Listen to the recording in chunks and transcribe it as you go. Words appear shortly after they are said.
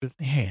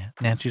Hey,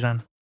 Nancy's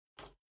on.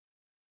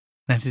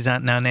 Nancy's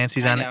on now.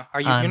 Nancy's on.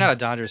 Are you? You're not a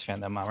Dodgers fan,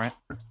 though, Mom, right?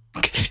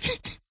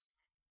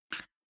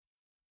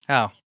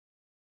 Oh.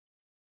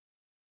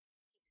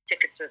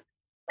 Tickets are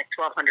like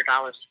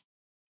 $1,200.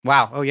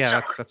 Wow. Oh yeah,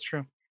 So- that's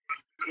true.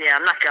 Yeah,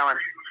 I'm not going.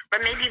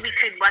 But maybe we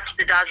could watch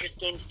the Dodgers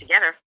games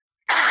together.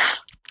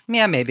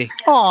 Yeah, maybe.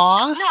 Aw.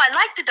 No, I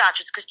like the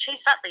Dodgers because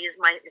Chase Utley is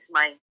my he's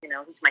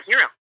my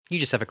hero. You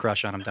just have a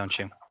crush on him, don't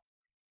you?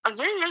 Oh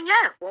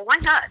yeah. Well, why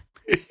not?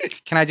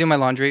 Can I do my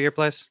laundry at your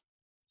place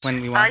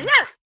when we want?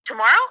 Yeah.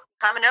 Tomorrow,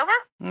 coming over.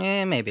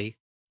 Maybe.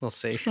 We'll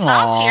see.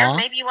 Mom's here. Aw.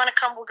 Maybe you want to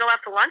come. We'll go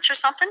out to lunch or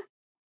something.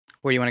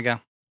 Where do you want to go?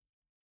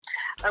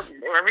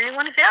 Wherever you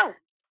want to go.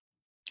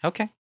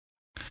 Okay.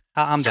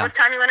 I'm So down. what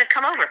time you want to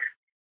come over?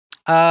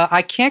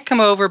 I can't come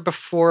over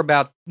before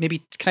about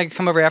maybe. Can I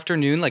come over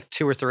afternoon, like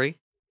 2 or 3?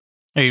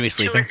 Are you gonna be 2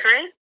 sleeping? or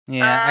 3?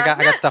 Yeah, I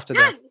got stuff to do.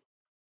 Yeah.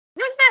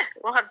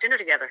 We'll have dinner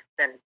together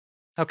then.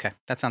 Okay,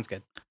 that sounds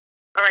good.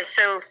 All right.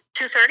 So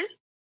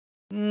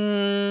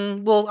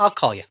 2:30. Well, I'll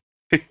call you.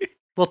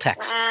 We'll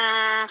text.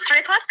 3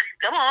 o'clock.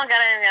 Come on,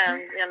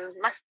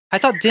 gotta. I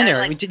thought dinner.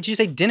 like- Did you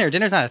say dinner?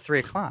 Dinner's not at 3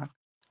 o'clock.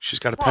 She's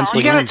got to Well, pencil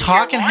You gotta in. do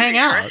talk your and hang laundry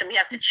out. first, and we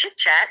have to chit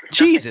chat.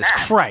 Jesus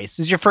Christ!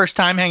 Is your first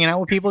time hanging out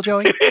with people,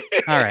 Joey?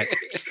 All right.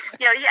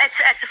 Yeah,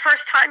 it's the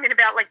first time in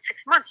about like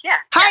 6 months. Yeah.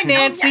 Hi, Yeah.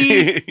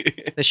 Nancy.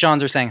 The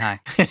Seans are saying hi.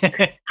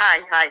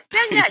 Hi.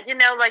 Yeah. You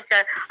know, like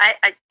I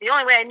the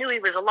only way I knew he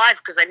was alive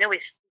because I knew he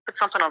put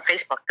something on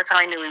Facebook. That's how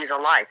I knew he was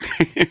alive.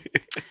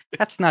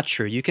 That's not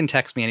true. You can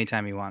text me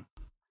anytime you want.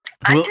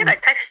 I Well- did. I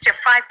texted you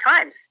 5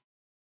 times.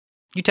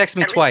 You texted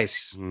me At least-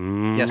 twice.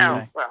 Mm. Yes. Oh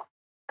Okay. well.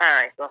 All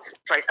right. Well,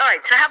 twice. All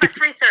right. So how about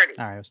 3:30?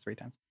 All right, it was 3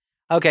 times.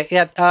 Okay,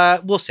 yeah,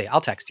 we'll see.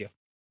 I'll text you.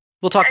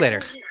 We'll talk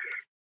later.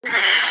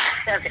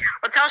 Okay.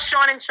 Well, tell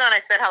Sean and Sean I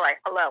said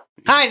hello.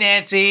 Hi,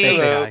 Nancy. They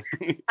say Hello.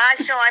 hi. Hi,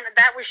 Sean.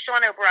 That was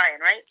Sean O'Brien,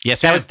 right?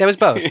 Yes, That ma'am. was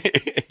both.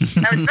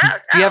 That was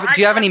both. Do you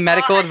Oh, have any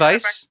medical I saw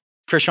advice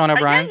for Sean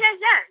O'Brien?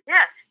 Yeah.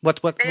 Yes. What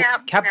Stay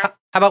out, how, you know.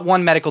 how about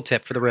one medical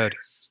tip for the road?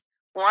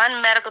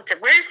 One medical tip.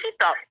 Wear your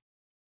seatbelt.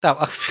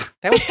 Oh,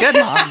 that was good,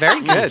 Mom.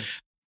 Very good.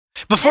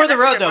 Before Yeah, the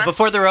that's a road, good though. one.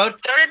 Before the road.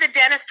 Go to the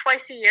dentist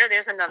twice a year.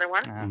 There's another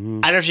one.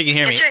 Mhm. I don't know if you can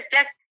hear me.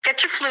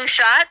 Get your flu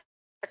shot.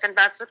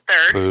 That's the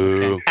third.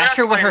 Boo. What Ask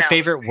her else what do her I know?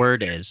 favorite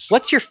word is.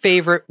 What's your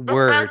favorite Look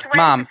word? both ways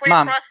Mom, before you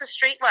Mom, cross the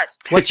street. What?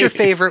 what's your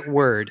favorite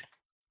word?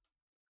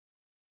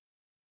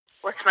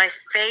 What's my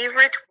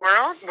favorite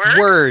word?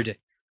 Word.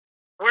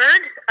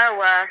 Word?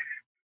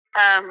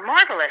 Oh,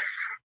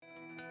 marvelous.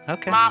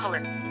 Okay.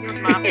 Marvelous. You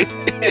look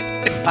marvelous.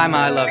 Bye,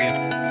 Ma. I love you.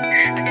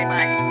 Okay,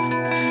 bye.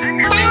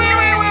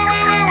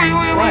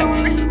 What?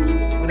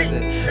 What is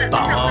it?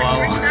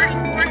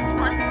 3:34. Come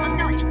on,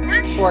 tell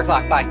me. 4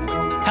 o'clock. Bye.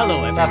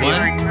 Hello, Love you.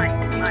 everyone,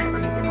 Bye.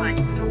 Love you too.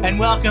 Bye. and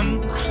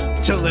welcome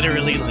to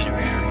Literally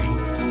Literary.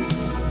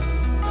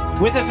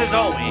 With us, as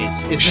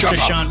always, is Shut Mr.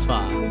 up. Sean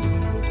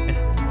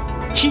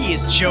Fa. He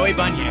is Joey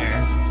Bonnier,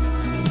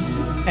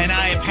 and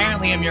I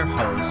apparently am your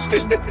host.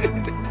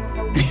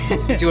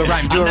 Do a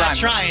rhyme. Do I'm a not rhyme.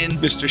 trying.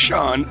 Mr.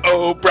 Sean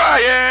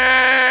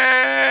O'Brien.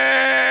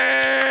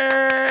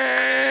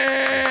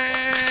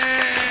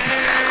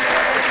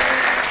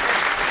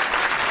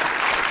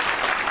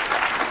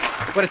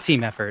 What a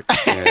team effort.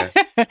 Yeah.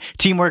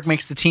 Teamwork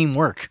makes the team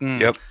work. Mm.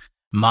 Yep.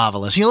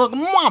 Marvelous. You look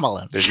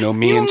marvelous. There's no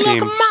me You in team.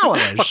 look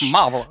marvelous.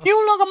 Marvelous.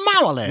 You look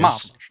marvelous.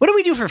 Marvelous. What do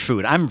we do for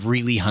food? I'm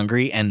really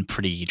hungry and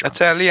pretty drunk.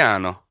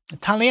 Italiano.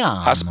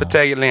 Italiano.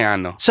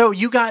 Hospitaliano. So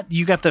you got the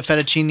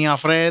fettuccine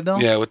alfredo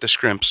Yeah, with the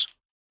scrimps.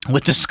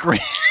 with the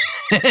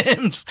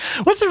shrimps.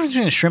 What's the difference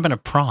between a shrimp and a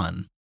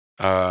prawn?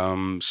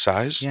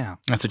 Size? Yeah.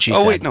 That's what she Oh,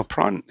 said. wait, no,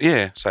 prawn.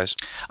 Yeah, size.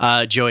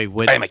 Joey,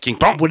 what I am a king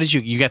prawn. did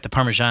you got the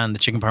parmesan, the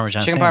chicken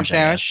parmesan Chicken parm sandwich, I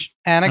guess. sandwich.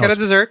 And I That got a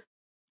was- dessert.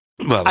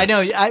 Well, I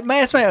know. that's-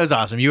 That's why it was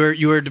awesome. You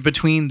were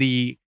between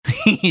the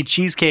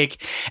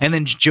cheesecake, and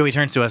then Joey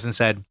turns to us and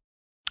said,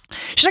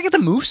 "Should I get the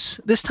mousse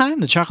this time?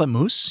 The chocolate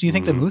mousse? You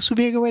think the mousse would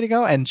be a good way to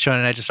go?" And Sean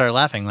and I just started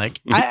laughing.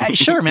 Like,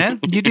 sure, man.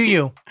 You do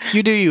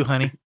you,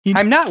 honey. You-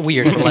 I'm not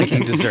weird for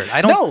liking dessert.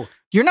 I don't. No,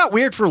 you're not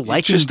weird for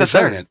liking just dessert.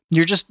 effeminate.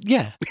 You're just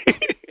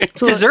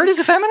So- Dessert is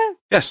effeminate?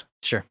 Yes,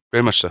 Sure.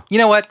 very much so. You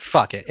know what?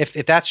 Fuck it. If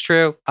that's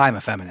true, I'm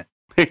effeminate.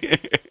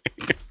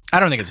 I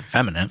don't think it's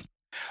effeminate.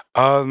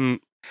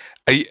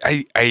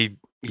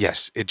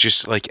 Yes, it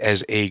just like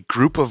as a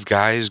group of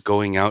guys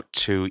going out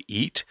to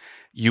eat,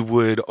 you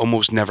would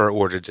almost never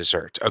order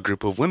dessert. A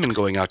group of women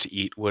going out to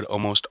eat would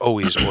almost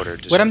always order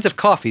dessert. What happens if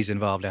coffee's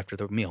involved after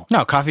the meal?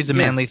 No, coffee's a Yeah.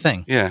 manly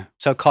thing. Yeah,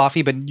 So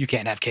coffee, but you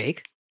can't have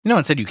cake? No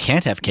one said you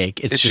can't have cake.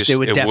 It's It's just just- it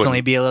would it definitely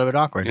wouldn't. be a little bit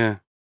awkward. yeah.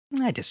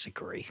 I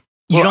disagree.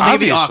 You Well, don't think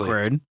it'd be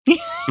obviously.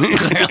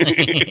 awkward.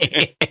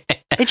 Clearly.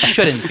 It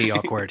shouldn't be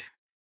awkward.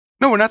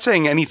 No, we're not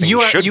saying anything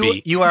you should you,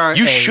 be. You are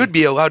You a- should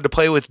be allowed to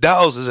play with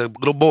dolls as a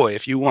little boy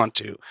if you want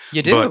to.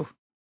 You do. Well,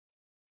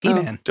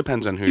 He-Man.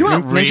 depends on who You you're.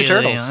 are Ninja really,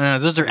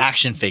 Turtles. those are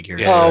action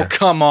figures. Yeah. Oh, sir.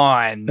 come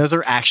on. Those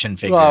are action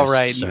figures. All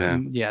right. sir. Yeah.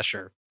 Yeah,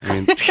 sure. I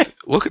mean,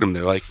 look at them.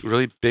 They're like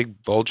really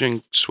big,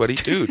 bulging, sweaty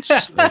dudes.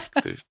 Like,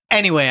 they're-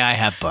 Anyway, I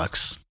have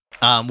books.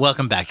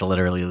 Welcome back to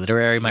Literally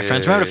Literary, my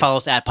friends. Yay. Remember to follow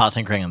us at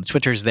Politics Craig on the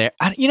Twitter's there.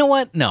 You know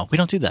what? No, we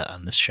don't do that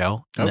on this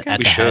show. Okay. At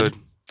We the head.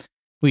 should.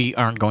 We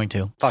aren't going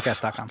to.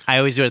 Podcast.com. I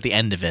always do it at the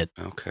end of it.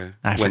 Okay.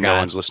 I When no forgot.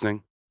 one's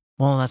listening.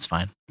 Well, that's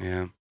fine.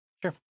 Yeah.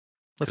 Let's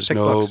Because pick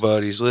books.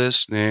 nobody's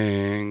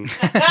listening.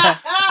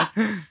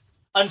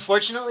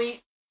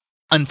 Unfortunately,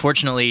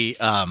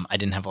 I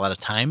didn't have a lot of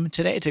time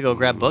today to go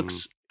grab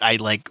books. I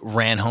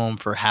ran home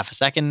for half a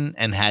second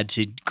and had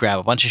to grab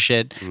a bunch of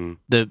shit. Mm.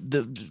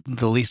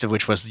 The least of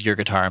which was your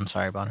guitar. I'm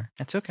sorry, Bonner.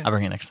 That's okay. I'll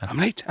bring it next time. I'm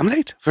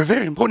late for a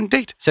very important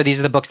date. So these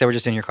are the books that were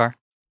just in your car?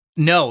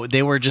 No,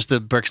 they were just the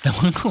books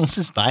that were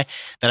closest by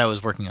that I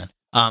was working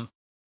on.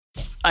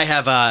 I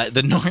have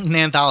the Norton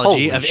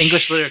Anthology Holy of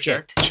English shit.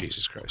 Literature.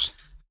 Jesus Christ.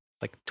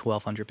 Like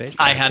 1,200 pages?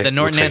 I It's have like- the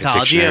Norton looks like a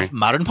Anthology dictionary. of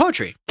Modern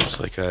Poetry.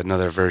 It's like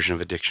another version of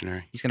a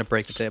dictionary. He's going to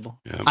break the table.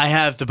 Yeah. I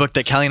have the book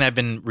that Kelly and I have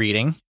been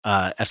reading,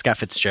 F. Scott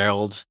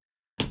Fitzgerald,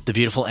 The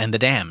Beautiful and the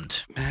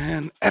Damned.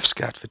 Man, F.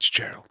 Scott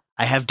Fitzgerald.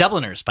 I have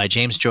Dubliners by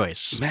James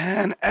Joyce.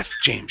 Man, F.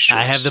 James Joyce.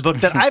 I have the book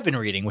that I've been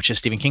reading, which is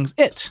Stephen King's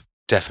It.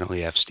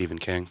 Definitely F. Stephen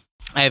King.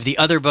 I have the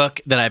other book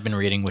that I've been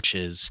reading, which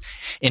is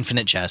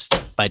Infinite Jest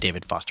by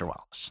David Foster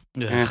Wallace.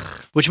 Eh.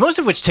 Which most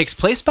of which takes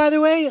place, by the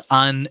way,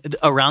 on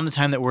around the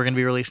time that we're going to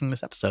be releasing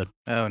this episode.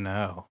 Oh,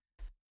 no.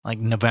 Like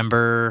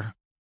November,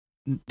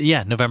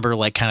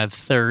 like kind of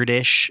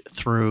 3rd-ish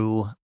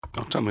through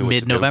Don't tell me what to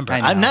do. mid-November. I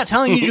know. I'm not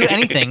telling you to do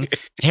anything.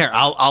 Here,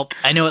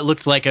 I know it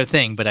looked like a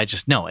thing, but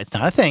it's not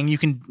a thing. You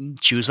can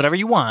choose whatever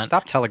you want.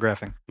 Stop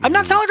telegraphing. I'm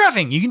not Mhm.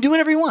 telegraphing. You can do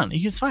whatever you want.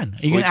 It's fine.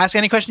 You can Wait. ask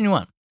any question you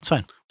want. It's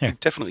fine. You Here.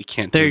 definitely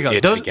can't There do you go.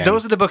 it Those again.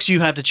 those are the books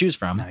you have to choose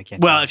from. No, you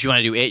can't Well, do if you want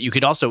to do it, you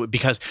could also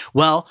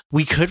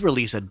we could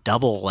release a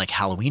double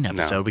Halloween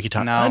episode. No. We could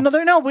talk No.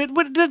 another. No,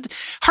 the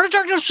Heart of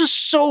Darkness was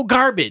so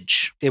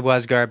garbage. It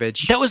was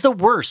garbage. That was the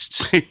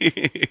worst.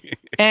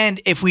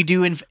 And if we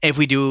do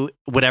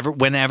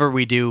whenever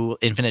we do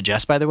Infinite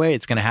Jest, by the way,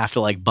 it's going to have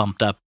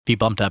to be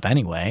bumped up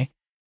anyway.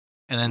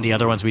 And then the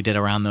other ones we did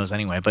around those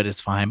anyway, but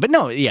it's fine. But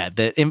no, yeah,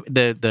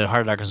 the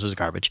Heart of Darkness was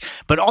garbage.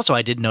 But also,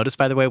 I did notice,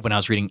 by the way, when I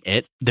was reading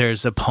it,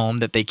 there's a poem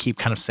that they keep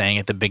kind of saying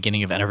at the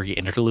beginning of every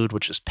interlude,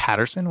 which is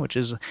Patterson, which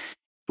is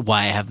why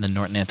I have the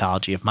Norton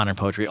Anthology of Modern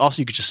Poetry.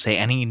 Also, you could just say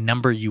any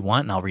number you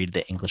want, and I'll read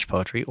the English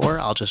poetry, or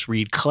I'll just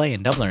read Clay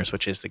and Dubliners,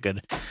 which is the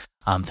good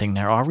thing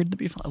there. Or I'll read the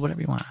beautiful,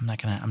 whatever you want. I'm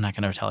not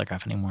gonna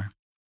telegraph anymore.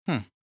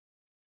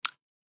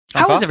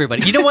 How is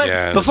everybody? You know what?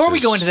 Yeah, Before this we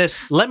go is- into this,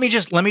 let me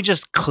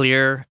just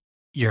clear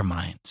your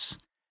minds.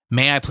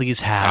 May I please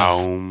have?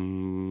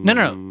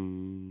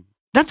 No.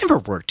 That never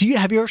worked.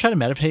 Have you ever tried to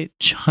meditate,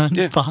 Sean?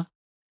 Yeah.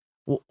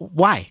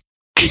 Why?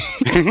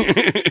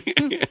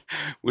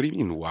 What do you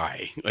mean?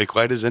 Why? Like,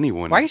 why does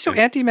anyone? Why are you so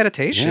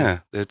anti-meditation? Yeah,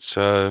 it's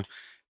a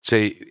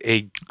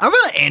I'm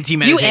not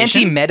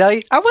anti-meditation. You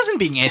anti-medite? I wasn't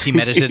being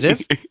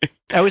anti-meditative.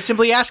 I was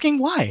simply asking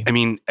why. I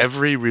mean,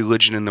 every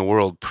religion in the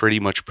world pretty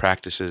much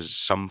practices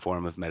some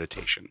form of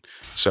meditation.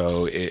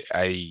 So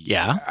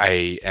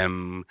I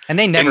am. And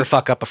they never And-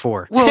 fuck up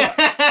before. Well,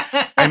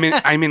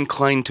 I'm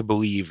inclined to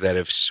believe that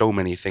if so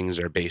many things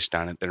are based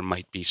on it, there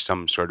might be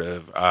some sort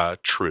of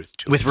truth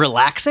to With it.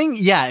 relaxing,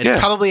 it's Yeah.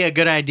 probably a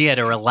good idea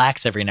to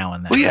relax every now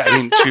and then. Well, yeah, I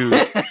mean,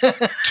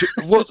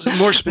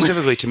 more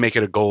specifically, to make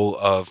it a goal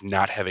of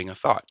not having a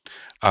thought.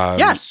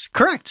 Yes,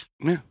 correct.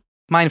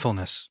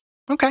 Mindfulness.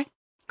 Okay,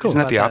 cool. Isn't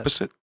that the about that?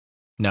 opposite?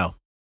 No,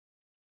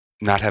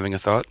 Not having a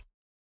thought.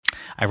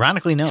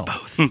 ironically, no. It's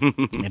both.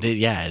 It is.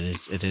 Yeah, it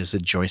is. It is a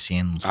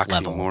Joycean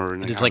level.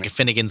 Oxymoron, It is like a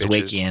Finnegan's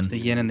bitches. Wakian. The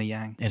yin and the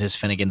yang. It is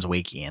Finnegan's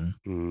Wakian,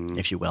 Mm.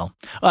 if you will.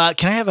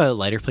 Can I have a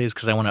lighter, please?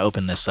 Because I want to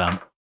open this.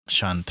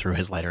 Sean threw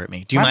his lighter at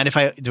me. Do you Huh? mind if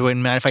I Do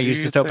use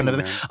your this to open thing,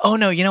 it? man. Oh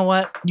no! You know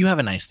what? You have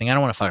a nice thing. I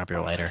don't want to fuck up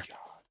your lighter.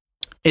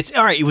 It's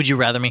all right. Would you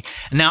rather me?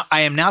 Now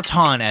I am now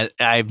torn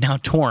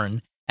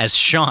as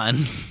Sean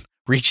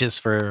reaches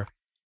for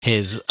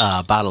his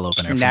bottle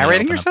opener. for me to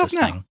Narrating open up yourself this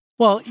now? thing.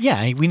 Well,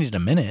 yeah, we needed a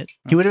minute.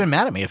 He would have been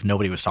mad at me if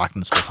nobody was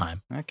talking this whole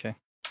time. Okay.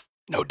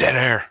 No dead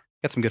air.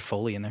 Got some good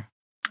Foley in there.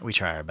 We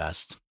try our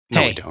best. No,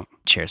 Hey. we don't.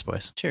 Cheers,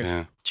 boys. Cheers.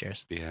 Yeah,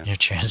 Cheers. yeah, Your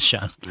cheers,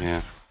 Sean.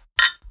 yeah.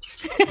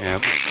 Yeah.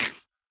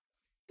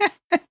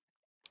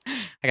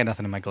 I got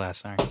nothing in my glass.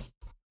 Sorry. All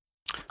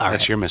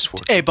That's right. your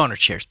misfortune. Hey, boner,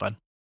 cheers, bud.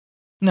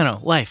 No,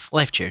 life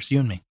cheers. You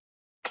and me.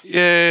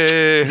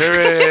 Yay!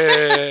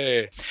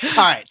 Hooray! All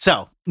right.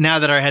 So now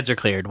that our heads are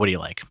cleared, what do you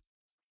like?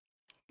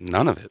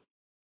 None of it.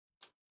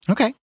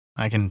 Okay,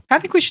 I can. I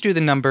think we should do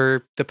the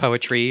number, the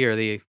poetry, or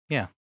the,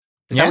 yeah.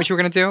 Is Yeah? that what you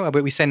were going to do?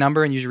 But we say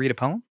number and you just read a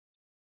poem?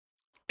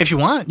 If you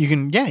want, you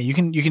can. Yeah, you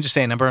can just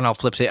say a number, and I'll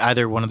flip to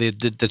either one of the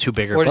two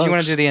bigger. Or do you want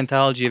books. to do the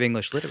anthology of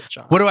English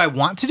literature? What do I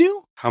want to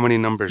do? How many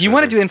numbers? You are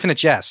want to there? do Infinite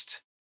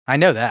Jest. I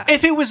know that.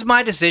 If it was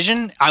my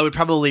decision, I would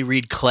probably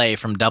read Clay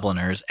from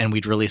Dubliners, and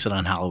we'd release it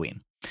on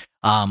Halloween.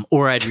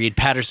 Or I'd read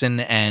Patterson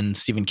and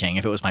Stephen King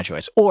if it was my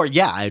choice. Or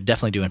yeah, I'd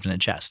definitely do Infinite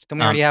Jest. Don't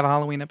we already have a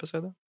Halloween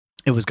episode, though?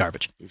 It was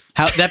garbage.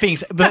 That being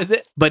said,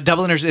 but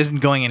Dubliners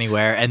isn't going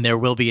anywhere, and there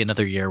will be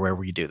another year where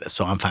we do this,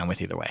 so I'm fine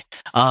with either way.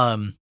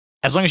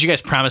 As long as you guys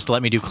promise to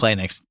let me do Clay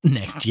next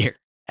year.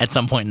 at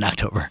some point in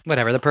October.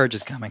 Whatever. The purge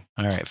is coming.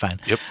 All right, fine.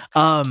 Yep.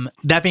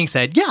 That being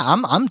said, yeah,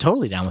 I'm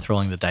totally down with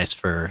rolling the dice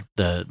for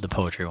the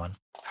poetry one.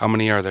 How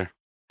many are there?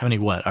 How many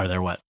what are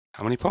there? What?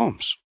 How many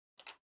poems?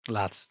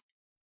 Lots.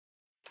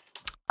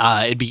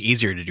 It'd be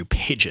easier to do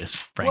pages,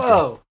 frankly.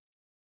 Whoa.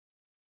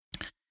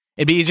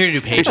 It'd be easier to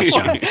do pages,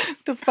 John.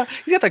 The fuck?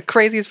 He's got the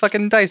craziest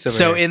fucking dice over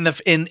So here.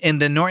 in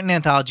the Norton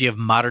Anthology of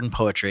Modern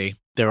Poetry,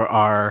 there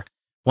are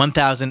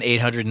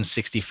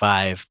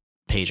 1,865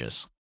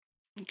 pages.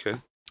 Okay.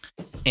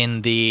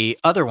 In the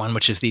other one,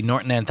 which is the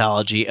Norton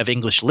Anthology of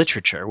English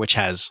Literature, which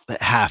has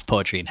half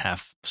poetry and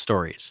half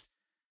stories,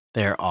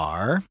 there's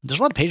a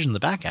lot of pages in the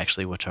back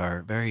actually, which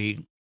are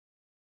very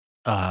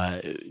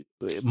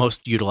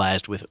most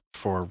utilized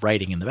for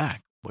writing in the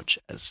back, which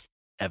is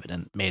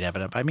made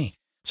evident by me.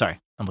 Sorry,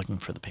 I'm looking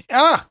for the page.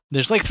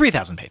 There's like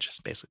 3,000 pages,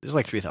 basically. There's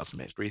like 3,000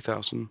 pages.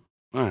 3,000.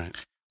 All right.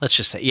 Let's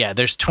just say, yeah,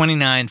 there's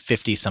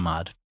 2,950 some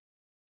odd.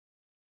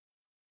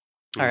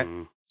 All right.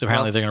 Mm, So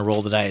apparently they're going to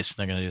roll the dice and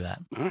they're going to do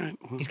that. all right.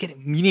 Well, He's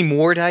getting. You need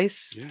more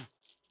dice? yeah.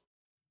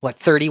 What?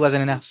 30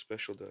 wasn't enough.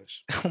 Special dice.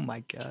 Oh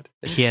my god.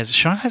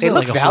 Sean has They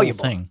like look a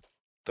valuable. whole thing.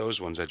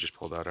 Those ones I just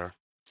pulled out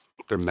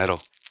they're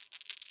metal.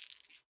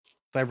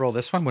 Do I roll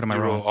this one? What am I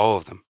You roll rolling? all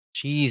of them.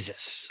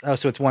 Jesus. Oh,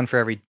 so it's one for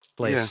every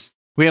place. Yeah.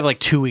 We have like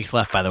 2 weeks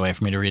left, by the way,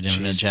 for me to read in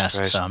Jesus a jest.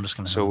 Christ. So I'm just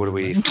going to. So what are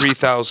we?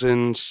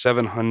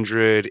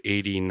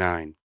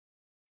 3,789.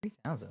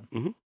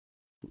 3,000.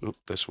 Oh,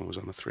 this one was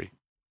on the 3.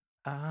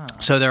 Ah.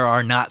 So there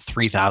are not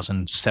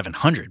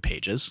 3,700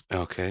 pages.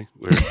 Okay.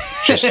 We're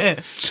just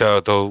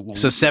so the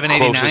So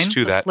 789? closest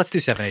to that. Let's do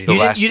You, 780.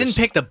 last you didn't is-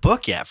 pick the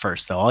book yet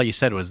first, though. All you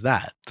said was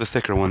that. The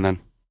thicker one then.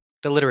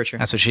 The literature.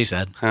 That's what she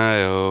said.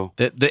 Hi-oh.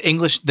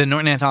 The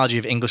Norton Anthology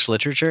of English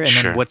Literature, and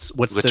Sure. then what's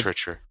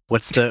Literature.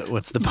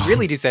 the You poem?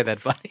 really do say that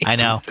funny. I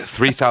know.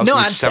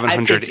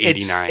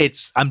 3,789.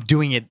 I'm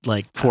doing it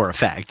like for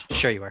effect.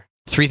 Sure you are.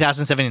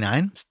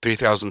 3,079.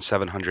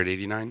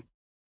 3,789.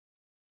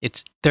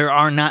 There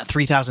are not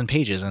 3,000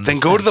 pages. In Then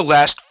this go to thing. the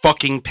last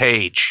fucking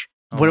page.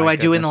 What do my I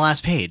do in the goodness.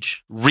 last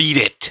page? Read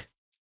it.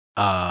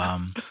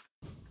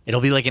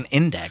 It'll be like an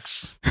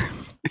index.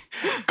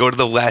 Go to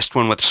the last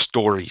one with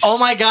stories. Oh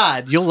my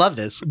God, you'll love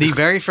this. The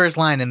very first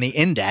line in the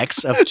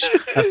index of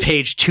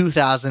page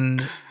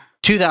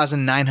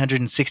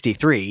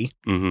 2,963.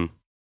 Mm-hmm.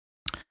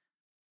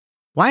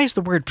 Why is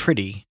the word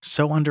pretty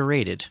so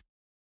underrated?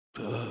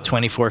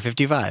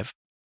 2455.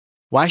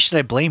 Why should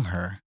I blame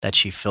her that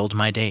she filled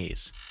my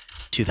days?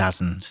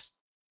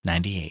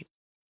 2098.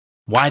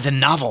 Why the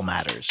novel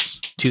matters?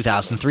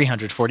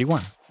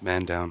 2341.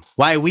 Man down.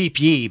 Why weep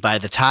ye by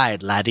the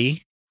tide,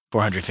 laddie?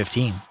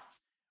 415.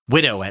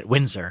 Widow at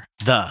Windsor,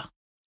 the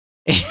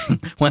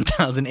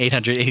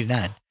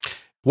 1889.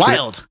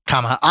 Wild,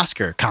 comma,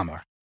 Oscar,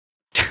 comma.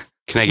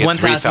 Can I get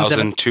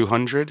 1,700?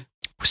 3,200?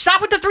 Stop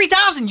with the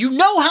 3,000. You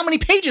know how many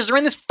pages are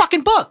in this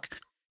fucking book.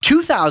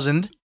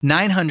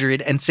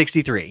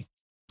 2,963.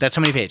 That's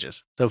how many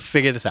pages. So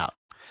figure this out.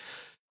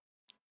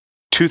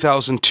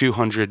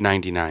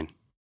 2,299.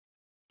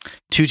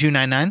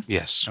 2299?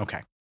 Yes. Okay.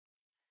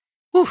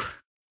 Whew.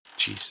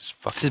 Jesus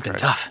fucking This has been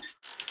Christ. tough.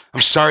 I'm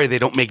sorry they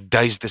don't make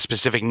dice the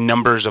specific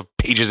numbers of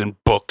pages in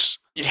books.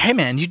 Hey,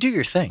 man, you do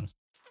your thing.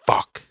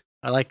 Fuck.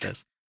 I like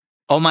this.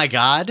 Oh, my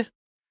God.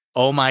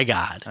 Oh, my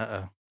God.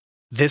 Uh-oh.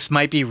 This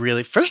might be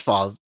really... First of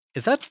all,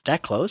 is that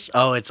close?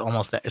 Oh, it's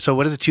almost that. So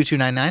what is it,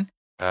 2299?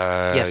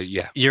 Yes.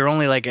 Yeah. You're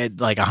only like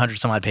 100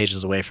 some odd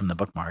pages away from the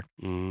bookmark.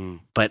 Mm.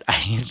 But I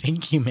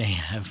think you may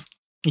have...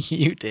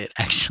 You did,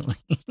 actually.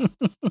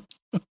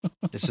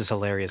 This is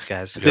hilarious,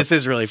 guys. Yep. This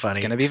is really It's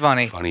funny. going to be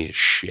funny. Funny as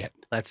shit.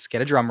 Let's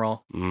get a drum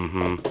roll.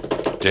 Mm-hmm.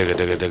 Digga,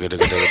 digga, digga, digga, digga,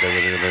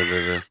 digga,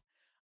 digga,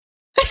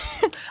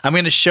 digga. I'm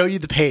going to show you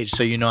the page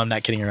so you know I'm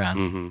not kidding around.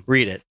 Mm-hmm.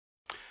 Read it.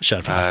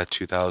 Shut up.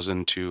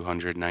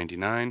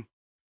 2,299.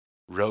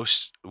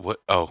 Roast. What?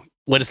 Oh.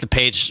 What is the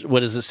page?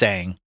 What is it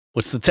saying?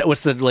 What's the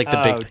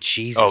big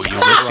Jesus Oh,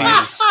 Ulysses.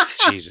 Christ.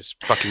 Jesus.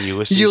 Fucking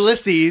Ulysses.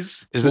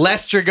 Ulysses? Is it-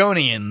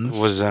 Lestragonians.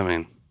 What does that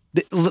mean?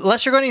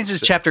 Lestragonians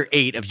is chapter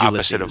 8 of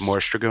Ulysses. Opposite of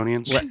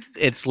Morstragonians?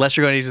 It's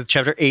Lestragonians is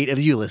chapter 8 of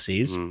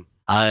Ulysses. Mm.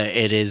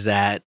 It is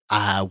at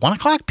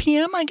 1:00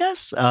 p.m. I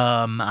guess.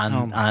 On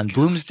my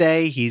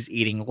Bloomsday, he's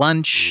eating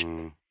lunch.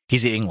 Mm.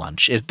 He's eating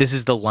lunch. This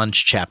is the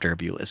lunch chapter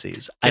of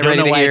Ulysses. I Get don't ready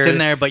know to why it's hear in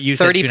there, but you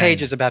said 30 290.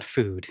 pages about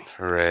food.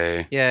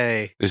 Hooray.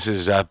 Yay. This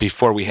is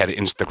before we had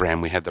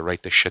Instagram. We had to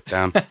write this shit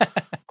down.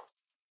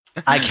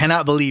 I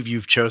cannot believe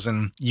you've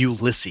chosen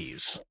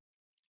Ulysses.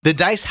 The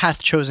dice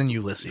hath chosen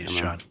Ulysses,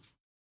 Yeah, man. Sean.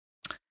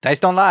 Dice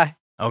don't lie.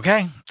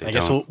 Okay. They I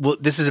guess don't. we'll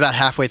this is about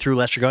halfway through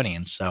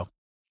Lestragonians, so.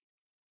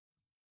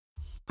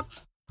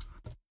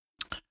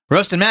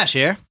 Roast and mash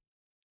here.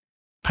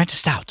 Pint of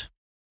stout.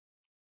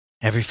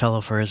 Every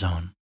fellow for his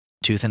own.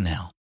 Tooth and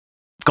nail.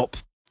 Gulp.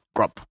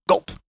 Grub.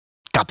 Gulp.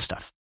 Gulp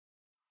stuff.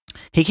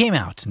 He came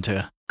out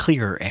into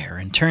clearer air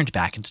and turned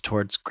back into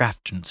towards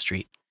Grafton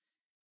Street.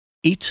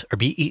 Eat or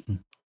be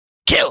eaten.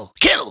 Kill!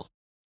 Kill!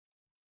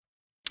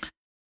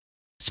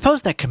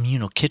 Suppose that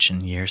communal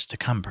kitchen years to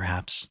come,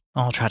 perhaps,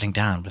 all trotting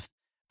down with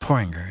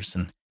porringers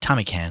and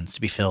tommy cans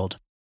to be filled.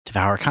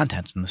 devour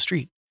contents in the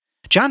street.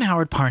 John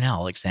Howard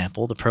Parnell,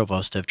 example, the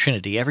provost of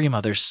Trinity, every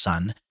mother's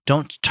son.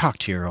 Don't talk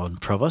to your own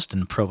provost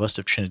and provost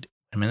of Trinity,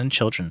 women and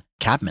children,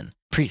 cabmen,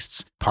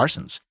 priests,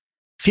 parsons,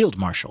 field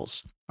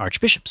marshals,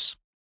 archbishops.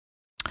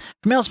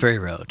 From Aylesbury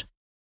Road,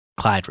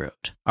 Clyde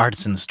Road,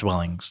 artisans'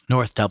 dwellings,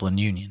 North Dublin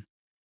Union.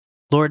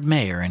 Lord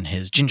Mayor in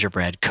his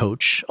gingerbread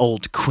coach,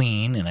 old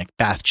queen in a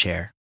bath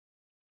chair.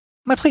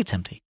 My plate's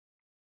empty.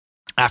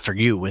 After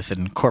you with an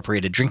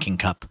incorporated drinking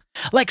cup,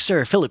 like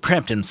Sir Philip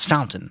Crampton's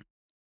fountain.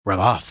 Rub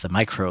off the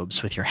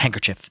microbes with your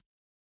handkerchief.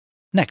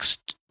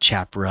 Next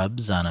chap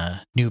rubs on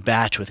a new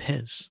batch with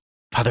his.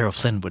 Father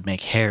O'Flynn would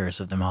make hares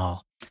of them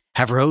all.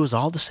 Have rows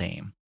all the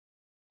same.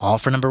 All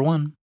for number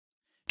 1.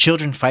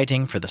 Children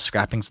fighting for the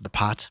scrappings of the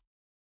pot.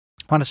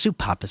 Want a soup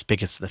pop as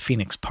big as the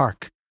Phoenix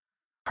Park.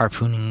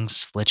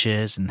 Harpoonings,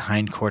 flitches, and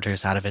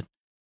hindquarters out of it.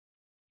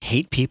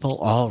 Hate people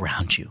all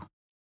round you.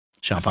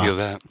 I feel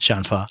that.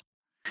 Jean Fa.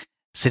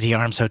 City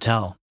Arms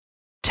Hotel.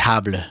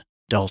 Table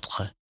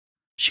d'Autre,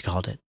 she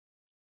called it.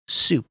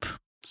 Soup.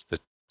 It's the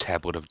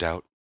tablet of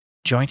doubt.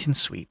 Joint and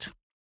sweet.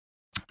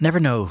 Never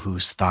know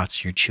whose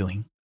thoughts you're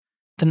chewing.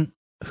 Then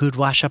who'd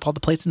wash up all the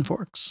plates and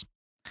forks?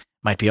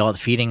 Might be all the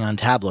feeding on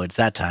tabloids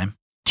that time.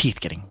 Teeth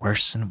getting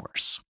worse and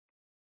worse.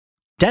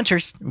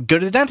 Dentures. Go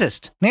to the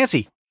dentist.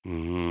 Nancy.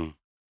 Mm-hmm.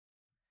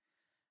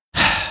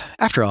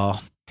 After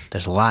all,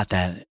 there's a lot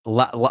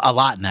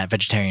in that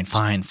vegetarian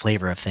fine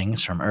flavor of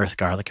things, from earth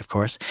garlic, of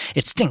course.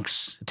 It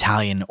stinks.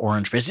 Italian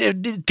orange. Pizza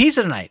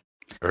tonight.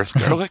 Earth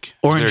garlic?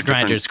 Orange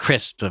grinders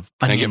crisp of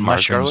Can I get onion, Mars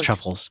mushrooms, garlic?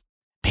 truffles.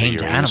 Pain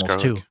to Uranus animals,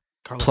 garlic? too.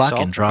 Garlic Pluck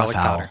salt, and draw garlic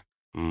foul. powder.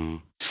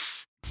 Mm.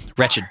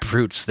 Wretched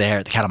brutes there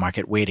at the cattle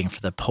market waiting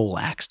for the pole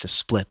axe to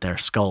split their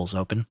skulls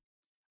open.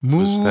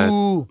 Was that-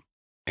 Moo!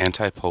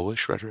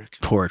 Anti-Polish rhetoric?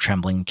 Poor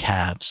trembling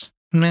calves.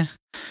 Meh.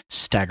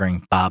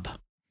 Staggering bob.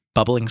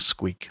 Bubbling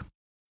squeak.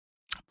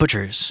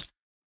 Butchers'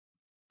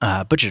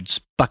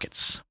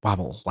 buckets.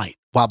 Wobble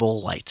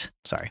light.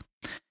 Sorry.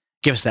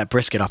 Give us that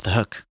brisket off the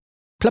hook.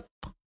 Plop.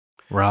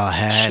 Raw It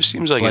head. just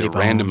seems like a bloody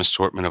random bones.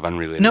 assortment of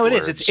unrelated No, it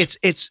words.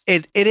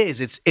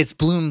 is. It's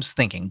Bloom's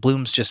thinking.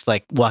 Bloom's just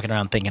like walking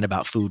around thinking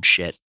about food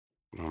shit.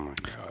 Oh my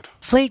god.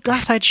 Flayed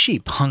glass-eyed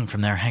sheep hung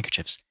from their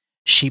handkerchiefs.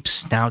 Sheep's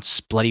snouts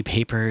bloody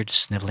papered,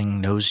 sniveling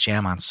nose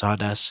jam on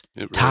sawdust.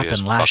 It really Top is and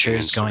fucking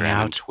lashers going Instagram and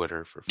out.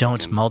 Twitter for Don't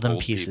fucking mull them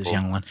old pieces, people.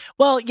 young one.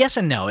 Well, yes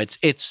and no. It's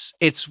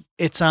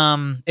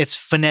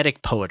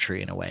phonetic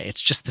poetry in a way.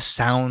 It's just the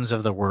sounds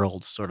of the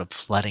world sort of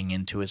flooding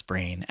into his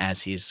brain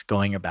as he's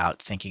going about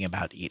thinking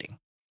about eating.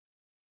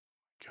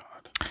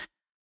 God.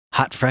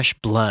 Hot, fresh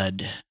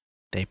blood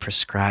they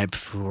prescribe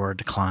for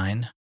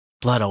decline.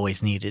 Blood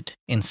always needed,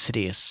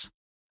 insidious.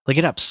 Lick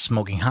it up,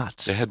 smoking hot.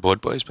 They had Blood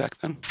Boys back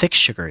then? Thick,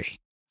 sugary,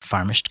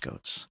 farmished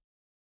goats.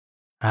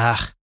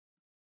 Ah,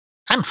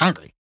 I'm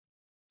hungry.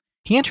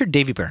 He entered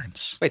Davy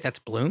Burns. Wait, that's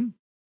Bloom?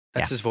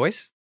 That's Yeah. his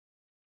voice?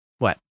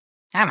 What?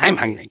 I'm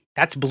hungry.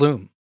 That's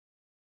Bloom.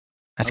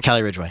 That's Okay.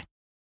 Kelly Ridgway.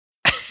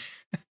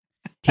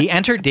 He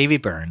entered Davy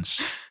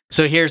Burns.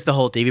 So here's the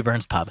whole Davy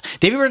Burns pub.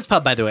 Davy Burns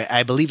pub, by the way,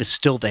 I believe is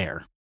still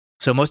there.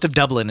 So most of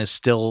Dublin is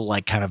still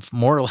like kind of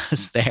more or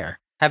less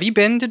there. Have you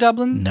been to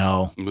Dublin?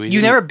 No. We You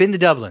didn't- never been to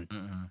Dublin.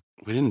 Mm-mm.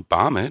 We didn't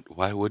bomb it.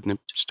 Why wouldn't it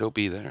still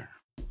be there?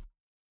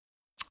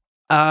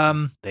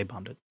 They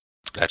bombed it.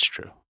 That's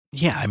true.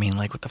 Yeah, I mean,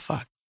 like, what the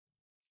fuck?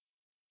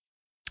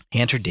 He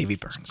entered Davy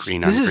Burns.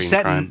 Green on green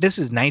crime. This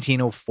is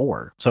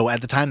 1904. So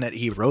at the time that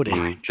he wrote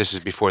it, This is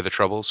before the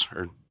Troubles?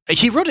 Or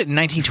he wrote it in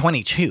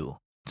 1922.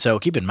 So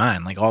keep in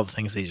mind, like, all the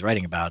things that he's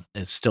writing about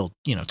is still,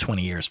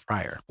 20 years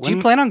prior. Do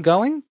you plan on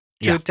going to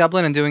Yeah.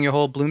 Dublin and doing your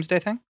whole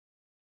Bloomsday thing?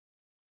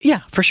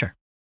 Yeah, for sure.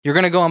 You're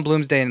going to go on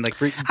Bloomsday and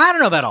I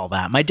don't know about all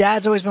that. My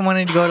dad's always been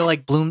wanting to go to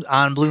like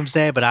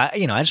Bloomsday, but I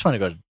just want to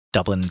go to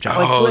Dublin.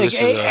 Oh, this is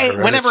a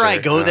Whenever I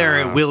hereditary- go there,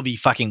 it will be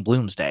fucking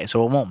Bloomsday,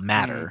 so it won't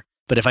matter.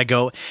 But if I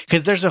go,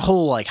 because there's a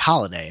whole like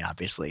holiday,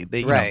 obviously,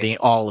 Right.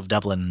 all of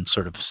Dublin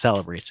sort of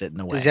celebrates it in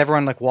a way. Does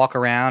everyone like walk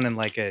around and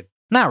like a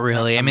Not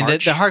really. I mean, the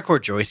march? hardcore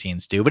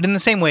Joyceans do, but in the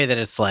same way that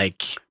it's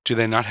like, do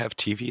they not have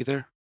TV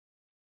there?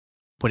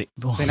 what?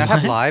 do they not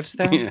have lives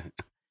there? Yeah.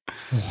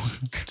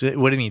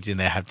 What do you mean? Do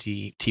they have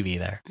TV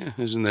there? Yeah.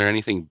 Isn't there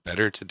anything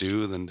better to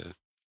do than to?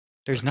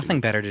 There's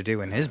nothing better to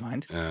do in his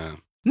mind.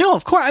 No,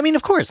 of course. I mean,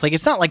 of course. Like,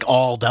 it's not like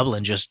all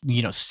Dublin just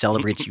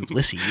celebrates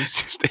Ulysses.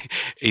 Just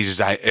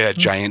a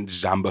giant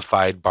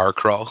zombified bar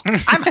crawl. I'm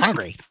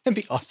hungry. That'd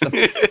be awesome.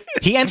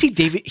 He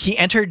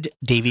entered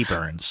Davy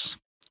Burns.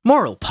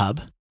 Moral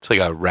pub. It's like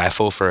a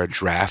raffle for a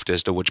draft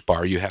as to which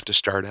bar you have to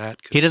start at.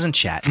 He doesn't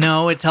chat.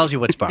 No, it tells you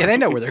which bar. Yeah, they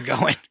know where they're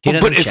going. He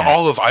But doesn't if chat.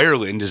 all of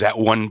Ireland is at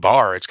one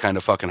bar, it's kind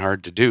of fucking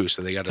hard to do.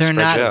 So they got to They're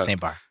spread not you at the out. same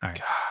bar. All right.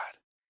 God,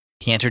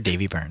 He entered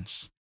Davy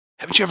Burns.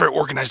 haven't you ever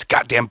organized a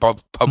goddamn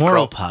pub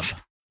Moral crawl? pub.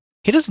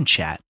 He doesn't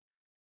chat.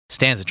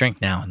 Stands a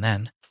drink now and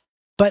then.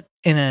 But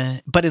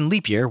in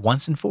leap year,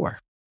 once in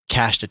 4.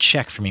 Cashed a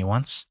check for me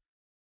once.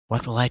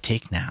 What will I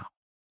take now?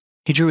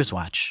 He drew his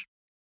watch.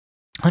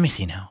 Let me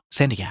see now.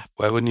 Sandy Gap.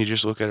 Why wouldn't you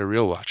just look at a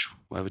real watch?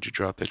 Why would you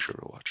draw a picture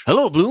of a watch?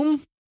 Hello,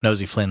 Bloom,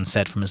 Nosy Flynn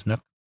said from his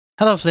nook.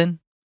 Hello, Flynn.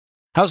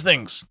 How's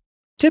things?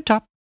 Tip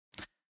top.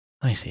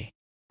 Let me see.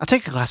 I'll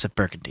take a glass of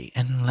Burgundy,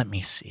 and let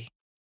me see.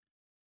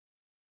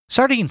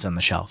 Sardines on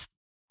the shelf.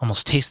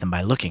 Almost taste them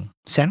by looking.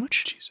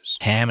 Sandwich? Jesus.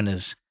 Ham and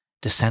his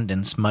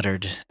descendants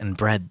mustard and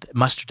bread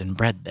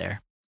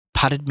there.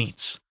 Potted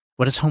meats.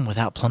 What is home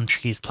without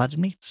Plumtree's potted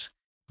meats?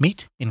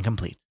 Meat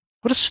incomplete.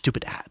 What a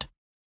stupid ad.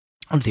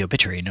 Under the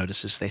obituary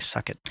notices they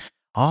suck it.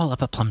 All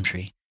up a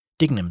Plumtree.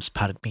 Dignam's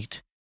potted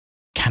meat.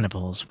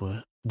 Cannibals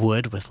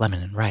wood with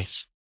lemon and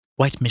rice.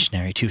 White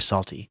missionary too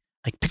salty.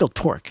 Like pickled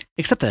pork,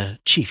 except the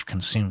chief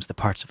consumes the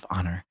parts of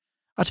honor.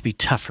 Ought to be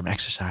tough from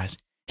exercise.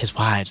 His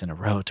wives in a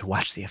row to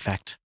watch the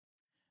effect.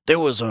 There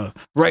was a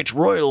right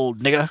royal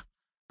nigger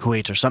who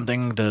ate or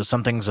something, the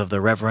somethings of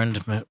the Reverend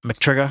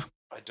McTrigger.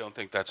 I don't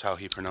think that's how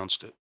he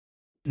pronounced it.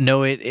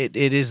 No, it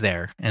is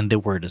there, and the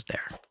word is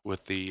there.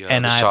 With the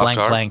N-I soft blank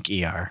R? blank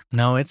E-R.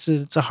 No, it's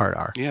a hard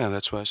R. Yeah,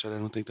 that's why I said I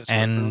don't think that's how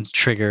it's And pronounced.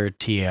 trigger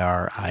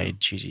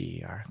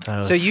T-R-I-G-G-E-R.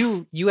 So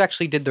you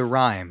actually did the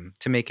rhyme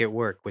to make it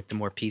work with the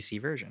more PC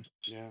version.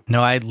 Yeah.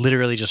 No, I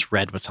literally just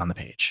read what's on the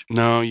page.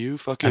 No, you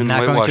fucking I'm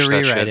not going to whitewashed that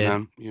rewrite shit, it.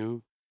 man.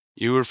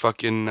 You were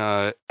fucking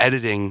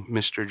editing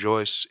Mr.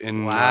 Joyce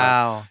in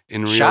Wow.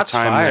 in real Shots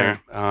time fired.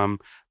 there.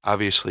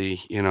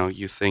 Obviously,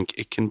 you think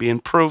it can be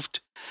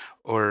improved,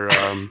 or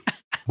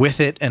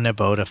With it an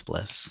abode of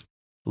bliss.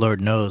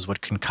 Lord knows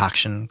what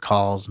concoction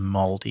calls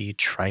moldy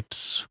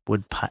tripes,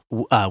 wood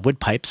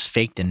pipes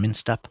faked and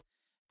minced up.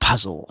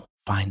 Puzzle,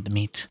 find the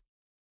meat.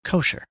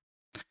 Kosher.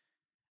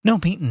 No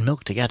meat and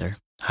milk together.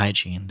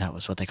 Hygiene, that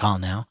was what they call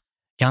now.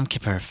 Yom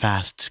Kippur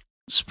fast,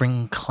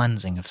 spring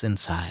cleansing of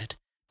inside.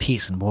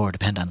 Peace and war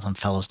depend on some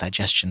fellow's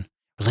digestion.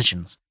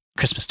 Religions,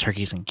 Christmas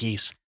turkeys and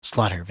geese,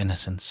 slaughter of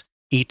innocents.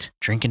 Eat,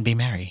 drink, and be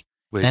merry.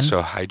 wait. Then-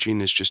 So hygiene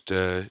is just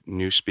a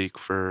new speak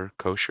for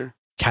kosher.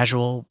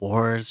 Casual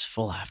wars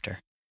full laughter.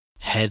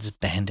 Heads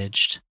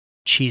bandaged.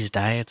 Cheese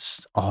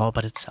diets all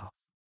but itself.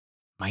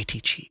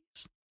 Mighty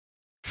cheese.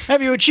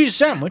 Have you a cheese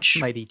sandwich?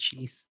 Mighty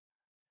cheese.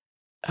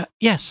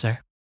 Yes,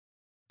 sir.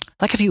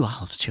 Like a few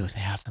olives, too, if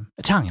they have them.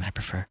 Italian, I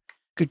prefer.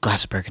 Good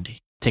glass of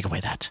Burgundy. Take away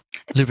that.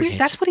 It's weird. Lubricates.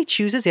 That's what he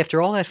chooses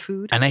after all that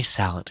food. A nice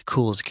salad,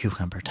 cool as a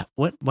cucumber.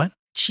 What?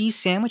 Cheese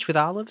sandwich with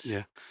olives?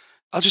 Yeah.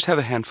 I'll just have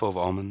a handful of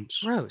almonds.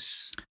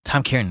 Gross.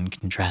 Tom Kieran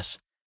can dress.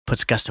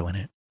 Puts gusto in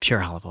it.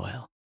 Pure olive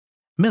oil.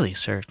 Millie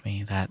served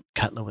me that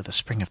cutlet with a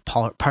sprig of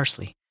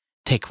parsley.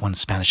 Take one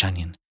Spanish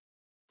onion.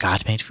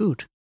 God made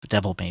food. The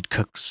devil made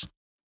cooks.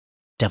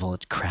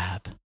 Deviled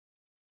crab.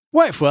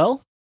 Wife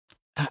well?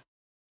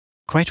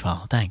 Quite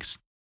well, thanks.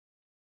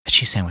 A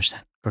cheese sandwich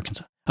then.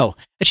 Gorgonzola. Oh,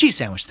 a cheese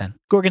sandwich then.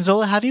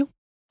 Gorgonzola, have you?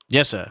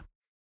 Yes, sir.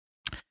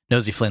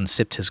 Nosy Flynn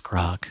sipped his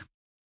grog.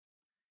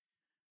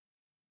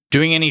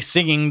 Doing any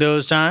singing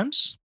those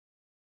times?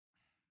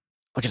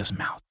 Look at his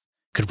mouth.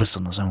 Could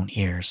whistle in his own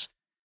ears.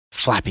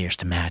 Flap ears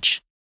to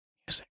match.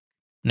 Music.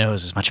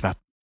 Knows as much about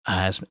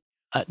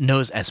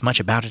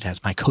it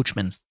as my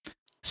coachman.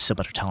 Still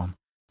better tell him.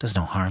 Does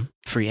no harm.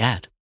 Free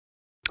ad.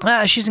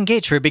 She's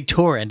engaged for a big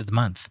tour end of the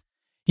month.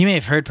 You may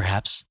have heard,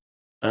 perhaps.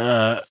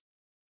 No.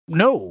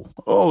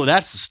 Oh,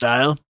 that's the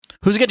style.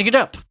 Who's getting it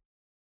up?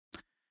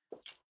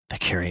 The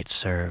curate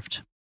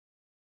served.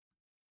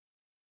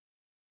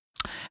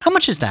 How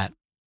much is that?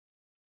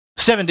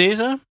 70,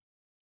 sir?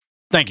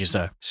 Thank you,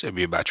 sir. Should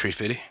be about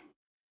 350.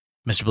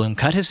 Mr. Bloom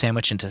cut his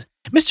sandwich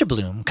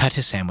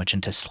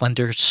into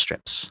slender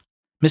strips.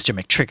 Mr.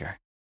 McTrigger,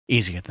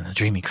 easier than the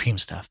dreamy cream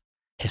stuff.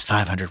 His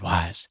 500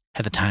 wives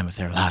had the time of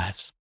their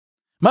lives.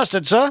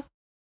 Mustard, sir?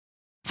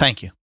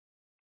 Thank you.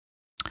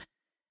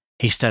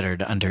 He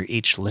stuttered under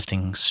each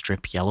lifting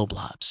strip yellow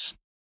blobs.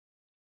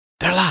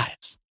 Their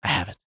lives. I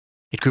have it.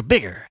 It grew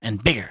bigger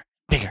and bigger,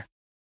 bigger.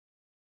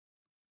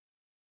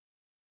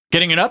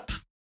 Getting it up?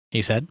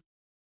 He said.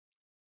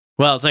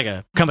 Well, it's like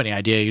a company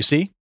idea, you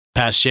see.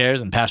 Past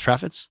shares and past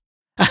profits.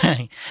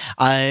 Now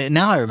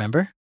I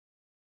remember,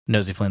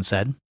 Nosy Flynn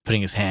said,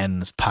 putting his hand in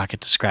his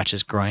pocket to scratch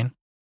his groin.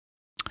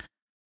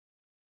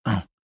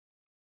 Oh.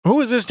 Who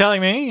is this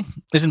telling me?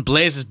 Isn't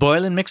Blazes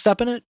Boylan mixed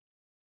up in it?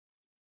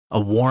 A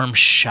warm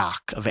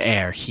shock of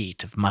air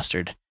heat of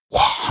mustard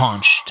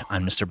haunched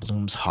on Mr.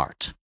 Bloom's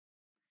heart.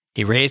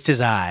 He raised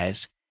his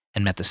eyes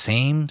and met the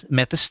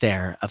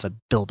stare of a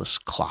bulbous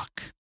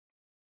clock.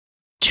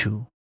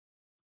 2.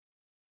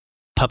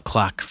 Pub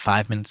clock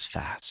 5 minutes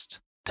fast.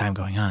 Time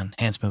going on,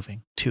 hands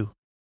moving. 2.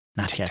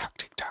 Not yet.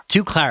 Tick-tock.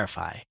 To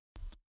clarify,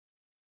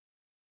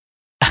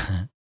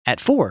 at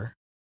 4,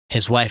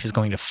 his wife is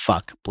going to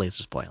fuck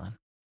Blazes Boylan.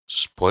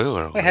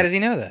 Spoiler alert. Wait, how does he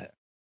know that?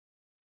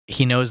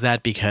 He knows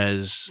that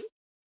because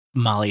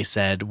Molly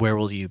said, "Where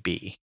will you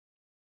be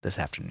this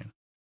afternoon?"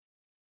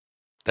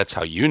 That's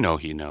how you know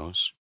he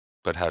knows.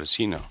 But how does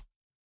he know?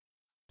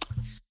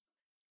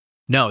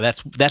 No,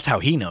 that's how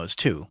he knows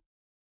too.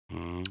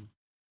 Mm.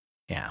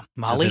 Yeah, So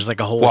Molly? there's like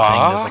a whole What? thing.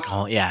 There's like a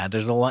whole, yeah.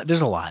 There's a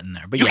lot in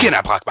there. But You yeah,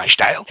 cannot block my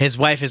style. his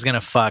wife is gonna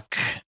fuck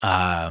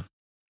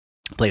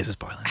Blazes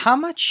Boylan. How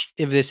much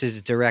of this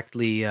is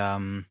directly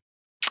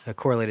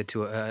correlated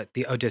to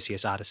the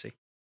Odysseus Odyssey?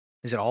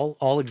 Is it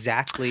all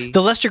exactly?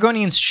 The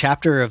Lestrygonians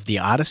chapter of the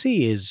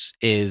Odyssey is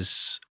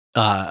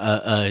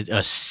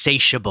a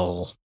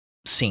satiable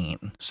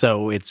scene.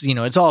 So it's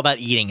it's all about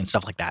eating and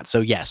stuff like that.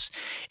 So yes,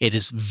 it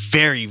is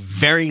very,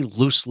 very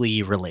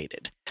loosely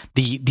related.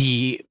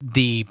 The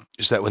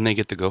Is that when they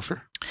get the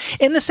gopher?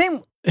 in the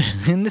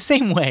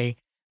same way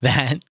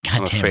that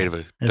I'm afraid of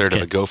a third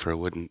of a gopher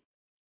wouldn't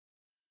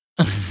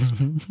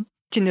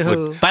You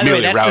know, By the way,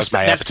 merely rouse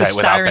my appetite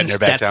without betting her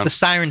back that's down. the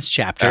Sirens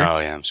chapter. Oh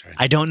yeah, I'm sorry.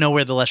 I don't know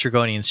where the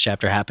Leshrigonians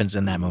chapter happens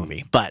in that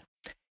movie, but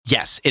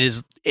yes, it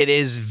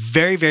is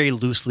very, very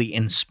loosely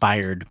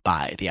inspired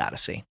by the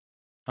Odyssey.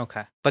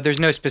 okay, but there's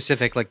no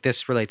specific like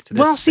this relates to this.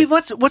 Well, see,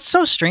 what's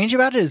so strange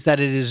about it is that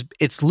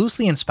it's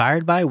loosely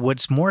inspired by.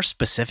 What's more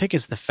specific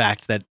is the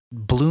fact that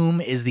Bloom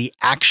is the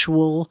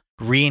actual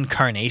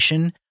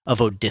reincarnation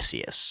of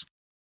Odysseus.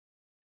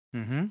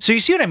 Mm-hmm. So you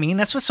see what I mean?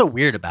 That's what's so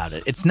weird about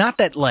it. It's not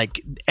that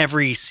like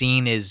every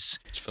scene is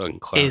It's fucking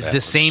Cloud the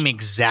Atlas. same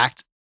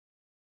exact.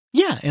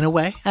 Yeah, in a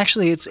way,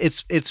 actually,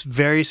 it's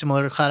very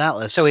similar to Cloud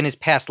Atlas. So in his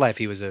past life,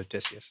 he was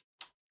Odysseus.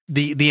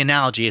 the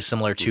analogy is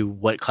similar to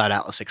what Cloud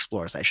Atlas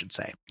explores, I should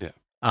say.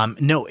 Yeah.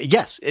 No,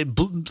 yes,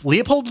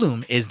 Leopold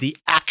Bloom is the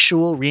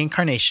actual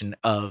reincarnation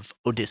of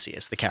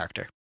Odysseus, the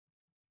character.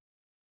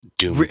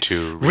 doomed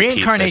to repeat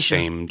Reincarnation.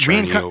 the same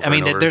journey over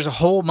and over. There's a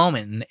whole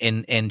moment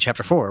in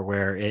chapter 4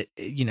 where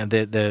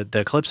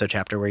the Calypso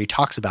chapter where he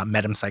talks about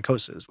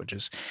metempsychosis, which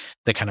is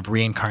the kind of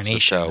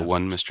reincarnation. With, of-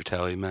 one Mr.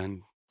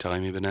 Tallyman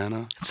telling me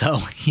banana. So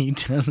he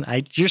does.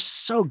 You're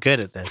so good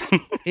at this.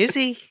 Is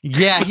he?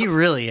 Yeah, he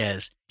really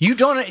is. You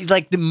don't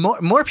like the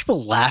more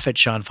people laugh at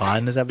Sean Faw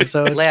in this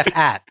episode. Laugh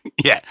at.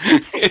 Yeah,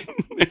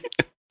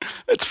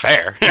 that's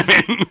fair. I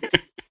mean, didn't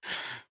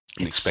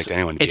It's- expect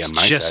anyone to be It's on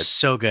my just side.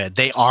 so good.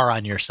 They are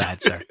on your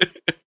side, sir.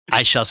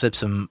 I shall sip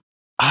some.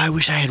 I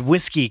wish I had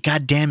whiskey.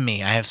 God damn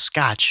me. I have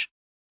scotch.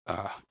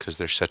 Because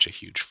there's such a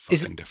huge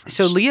Is fucking difference.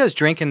 So Leo's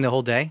drinking the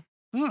whole day?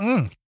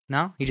 Mm-mm.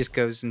 No, he just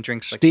goes and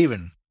drinks like.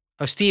 Steven.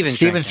 Oh, Steven's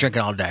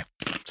Drinking all day.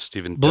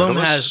 Stephen Bloom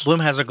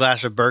Dedalus? has a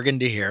glass of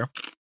Burgundy here.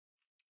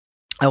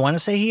 I want to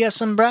say he has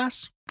some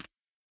Brass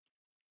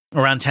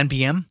around 10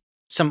 p.m.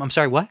 I'm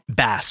sorry, what?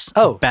 Bass.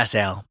 Oh. Bass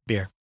Ale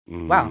beer.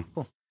 Mm, Wow,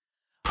 cool.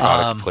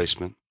 Product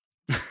placement.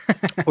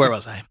 Where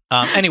was I?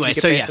 Anyway, Did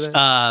you so get paid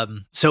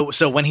yes. for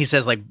So when he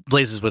says like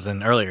Blazes was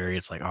in earlier,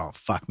 it's like, oh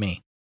fuck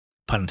me,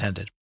 pun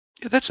intended.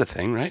 Yeah, that's a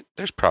thing, right?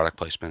 There's product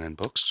placement in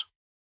books.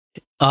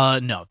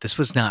 No, this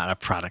was not a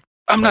product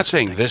I'm not That's the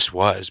saying thing. this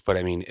was, but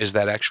I mean, is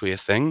that actually a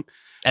thing?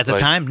 at the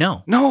Like- time.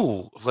 No.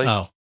 No, like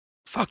Oh,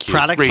 fuck you.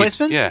 Product Read.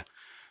 placement? Yeah.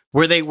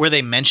 were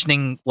they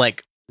mentioning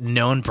like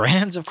known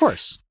brands? Of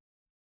course.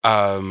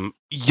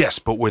 Yes,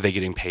 but were they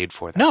getting paid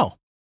for that? No.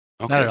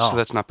 Okay, not at all. so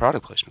that's not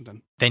product placement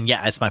then. Then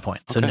yeah, that's my point.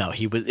 So Okay. no,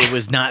 it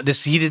was not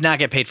this. He did not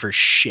get paid for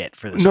shit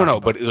for this. No, fucking no,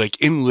 book. but like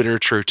in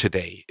literature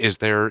today, is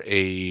there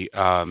a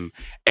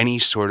any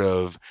sort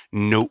of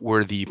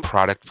noteworthy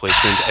product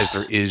placement as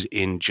there is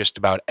in just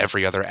about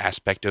every other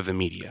aspect of the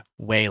media?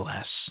 way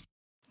less.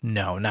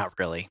 No, not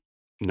really.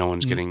 No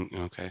one's Mm. getting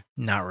okay.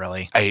 Not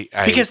really. I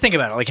Because think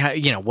about it, like how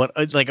what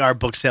like our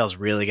book sales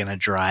really going to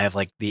drive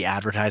like the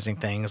advertising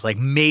things? Like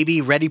maybe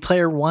Ready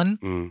Player One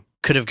mm,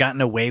 could have gotten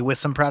away with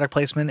some product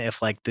placement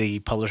if like the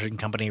publishing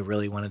company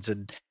really wanted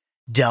to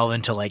delve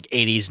into like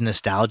 80s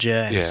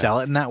nostalgia and Yeah. sell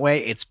it in that way.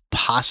 It's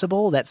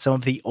possible that some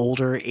of the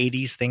older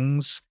 80s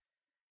things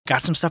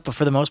got some stuff, but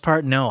for the most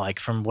part, no. Like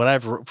from what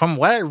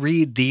I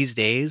read these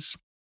days,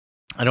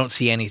 I don't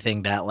see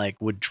anything that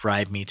like would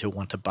drive me to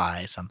want to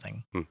buy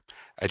something.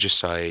 I just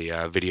saw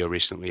a video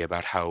recently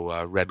about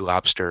how Red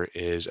Lobster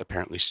is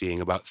apparently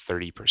seeing about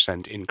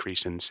 30%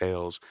 increase in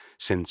sales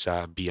since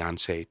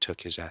Beyonce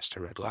took his ass to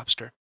Red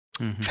Lobster.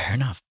 Mhm. Fair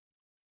enough.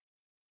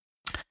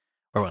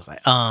 Where was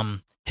I?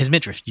 His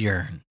midriff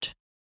yearned,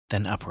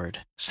 then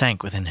upward,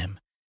 sank within him,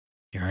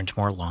 yearned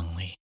more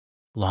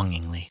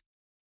longingly.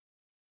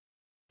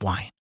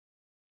 Wine.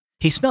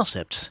 He smell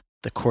sipped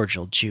the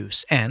cordial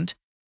juice and,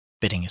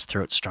 bidding his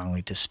throat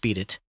strongly to speed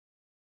it,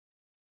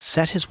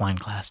 set his wine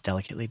glass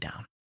delicately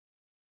down.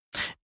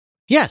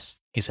 Yes,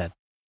 he said.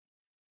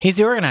 He's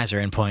the organizer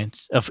in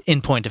point of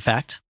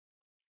fact.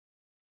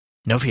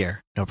 No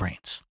fear, no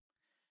brains.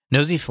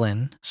 Nosy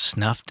Flynn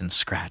snuffed and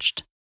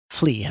scratched.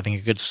 Flea having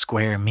a good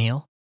square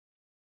meal.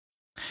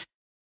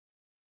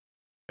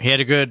 He had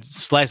a good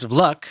slice of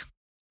luck.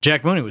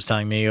 Jack Mooney was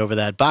telling me over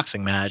that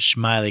boxing match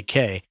Miley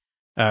Q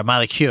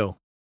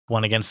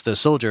won against the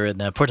soldier in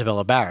the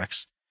Portobello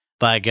barracks.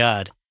 By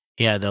God,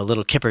 he had the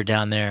little kipper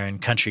down there in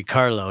Country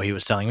Carlo, he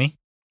was telling me.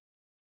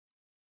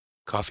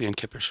 Coffee and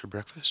kippers for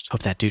breakfast.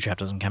 Hope that dewdrop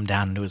doesn't come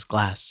down into his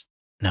glass.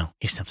 No,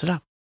 he sniffed it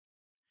up.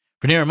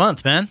 For near a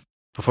month, man,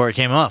 before it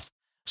came off.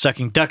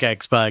 Sucking duck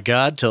eggs, by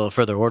God, till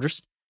further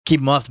orders. Keep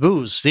him off the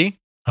booze, see?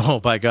 Oh,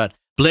 by God.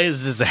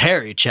 Blazes is a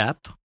hairy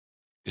chap.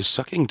 Is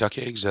sucking duck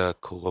eggs a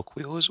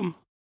colloquialism?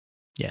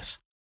 Yes.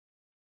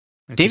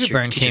 And David teach your-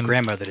 Byrne teach your came-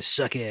 grandmother to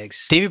suck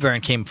eggs. David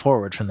Byrne came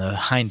forward from the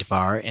hind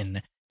bar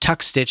in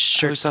tuck-stitched I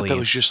shirt always thought that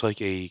was sleeves. just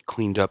like a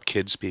cleaned up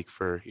kid speak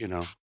for,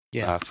 Yeah.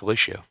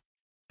 fellatio.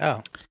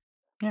 Oh,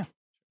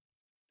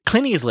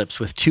 Cleaning his lips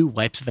with 2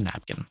 wipes of a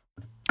napkin.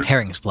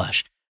 Herring's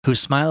blush. whose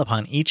smile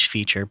upon each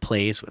feature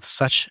plays with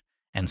such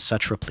and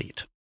such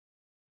replete.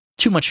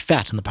 Too much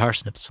fat in the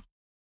parsnips.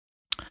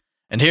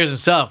 And here's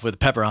himself with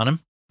pepper on him,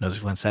 Nosy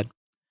Flynn said.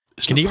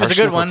 Can you give us a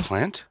good one?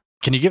 Plant?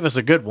 Can you give us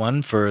a good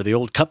one for the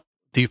old cup?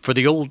 For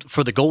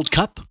the gold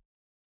cup?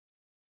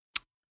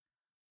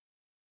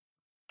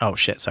 Oh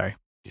shit, sorry.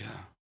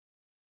 Yeah.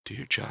 Do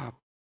your job.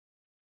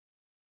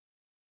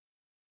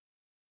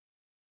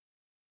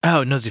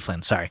 Oh, Nosy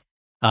Flynn, sorry.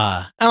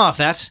 I'm off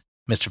that,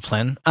 Mr.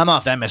 Flynn. I'm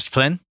off that, Mr.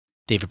 Flynn,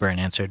 David Byrne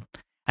answered.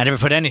 I never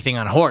put anything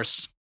on a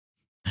horse.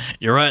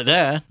 You're right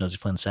there, Nosy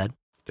Flynn said.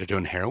 They're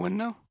doing heroin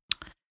now?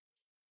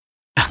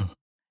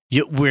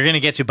 We're going to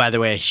get to, by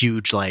the way, a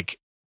huge,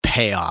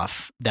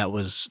 payoff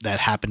that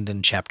happened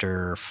in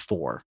chapter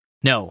 4.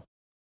 No.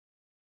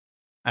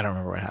 I don't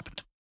remember what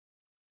happened.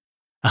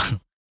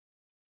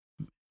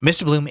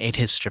 Mr. Bloom ate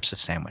his strips of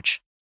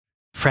sandwich.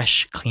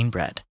 Fresh, clean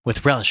bread,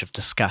 with relish of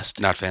disgust.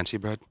 Not fancy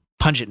bread?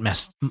 Pungent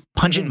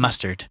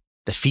mustard,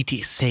 the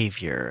feety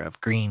savior of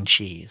green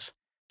cheese.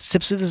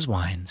 Sips of his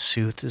wine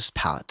soothed his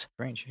palate.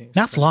 Green cheese.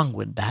 Not long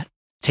would that.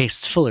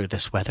 Tastes fuller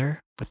this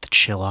weather, with the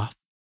chill off.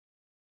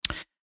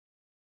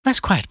 Nice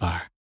quiet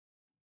bar.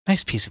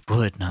 Nice piece of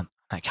wood on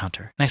that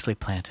counter. Nicely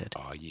planted.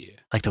 Oh, yeah.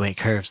 Like the way it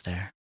curves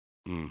there.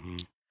 Mm-hmm.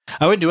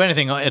 I wouldn't do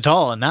anything at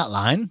all in that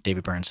line,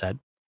 David Byrne said.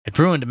 It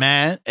ruined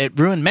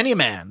many a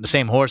man. The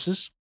same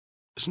horses.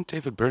 Isn't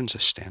David Burns a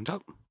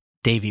stand-up?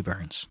 Davy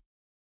Burns.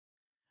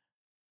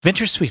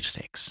 Vinter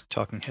sweepstakes.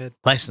 Talking head.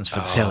 License for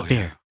the sale of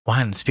beer.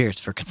 Wine and spirits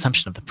for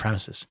consumption of the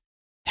premises.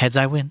 Heads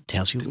I win,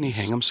 tails you lose. Didn't he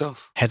hang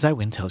himself? Heads I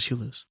win, tails you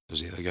lose. Was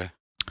he the guy?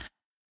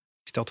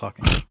 Still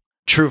talking.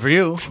 True for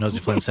you, Nosy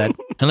Flynn said.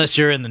 Unless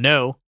you're in the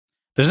know.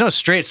 There's no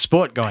straight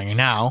sport going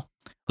now.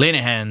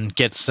 Lanahan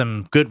gets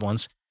some good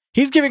ones.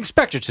 He's giving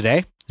Spectre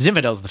today.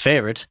 Zinfandel's the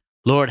favorite.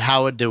 Lord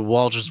Howard de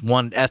Walters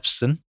won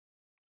Epsom.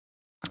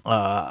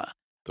 The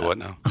what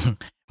now?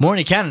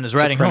 Morny Cannon is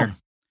riding printer. home.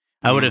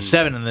 I would have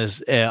 7 in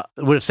this.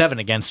 Would have 7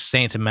 against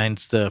Saint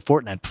Amants the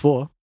fortnight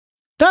before.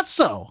 That's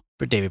so,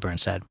 Davy Byrne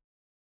said.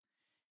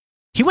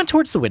 He went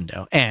towards the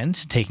window and,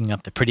 taking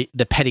up the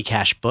petty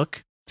cash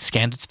book,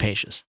 scanned its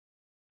pages.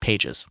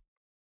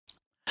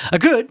 A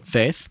good,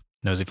 Faith,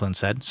 Nosy Flynn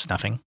said,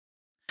 snuffing.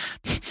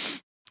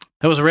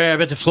 That was a rare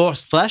bit of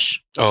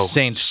flesh. Oh.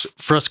 Saint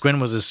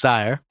Frusquin was his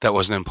sire. That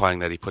wasn't implying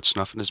that he put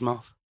snuff in his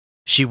mouth?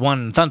 She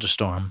won in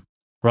Thunderstorm.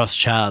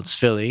 Rothschild's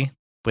filly,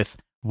 with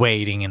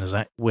wadding in his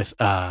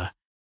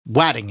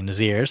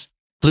ears.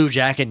 Blue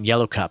Jacket and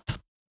Yellow Cup.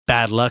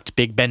 Bad luck to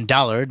Big Ben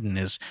Dollard and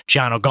his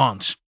John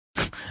O'Gaunt.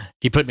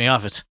 He put me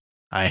off it.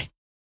 Aye.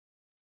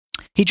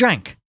 He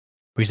drank,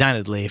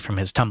 resignedly from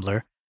his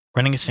tumbler,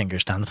 running his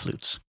fingers down the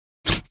flutes.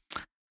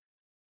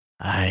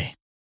 Aye,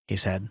 he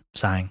said,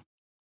 sighing.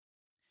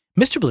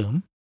 Mr.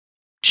 Bloom,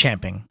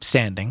 champing,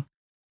 standing,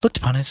 looked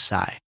upon his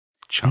sigh.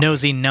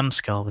 Nosy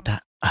numbskull with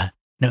that,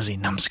 nosy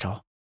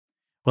numbskull.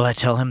 Will I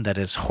tell him that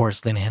his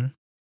horse lin in?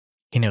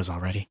 He knows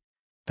already.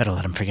 Better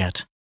let him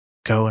forget.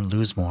 Go and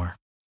lose more.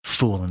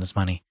 Fool and his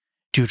money.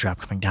 Dewdrop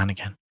coming down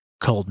again.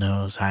 Cold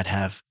nose I'd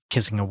have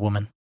kissing a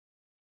woman.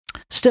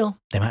 Still,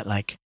 they might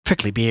like.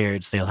 Prickly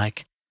beards they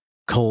like.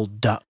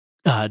 Cold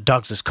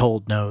dogs'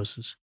 cold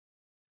noses.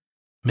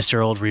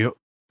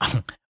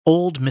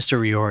 Old Mr.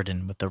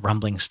 Riordan with the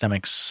rumbling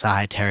stomach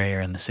Cy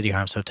Terrier in the City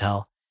Arms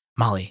Hotel.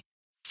 Molly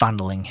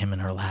fondling him in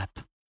her lap.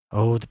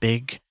 Oh, the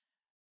big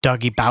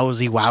doggy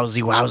bowsy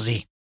wowsy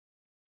wowsy.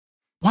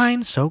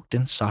 Wine soaked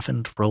and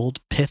softened rolled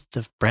pith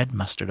of bread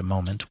mustard a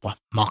moment,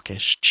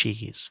 mawkish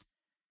cheese.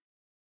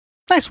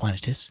 Nice wine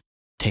it is.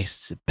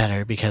 Tastes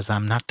better because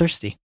I'm not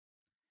thirsty.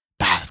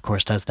 Bath, of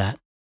course, does that.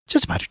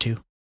 Just a bite or 2.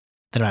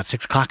 Then about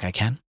 6 o'clock I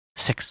can.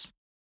 6.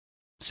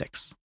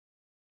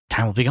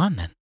 Time will be gone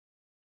then.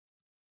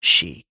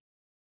 She.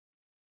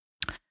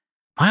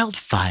 Mild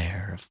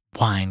fire of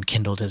wine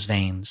kindled his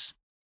veins.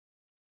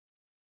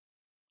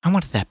 I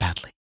wanted that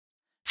badly.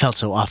 Felt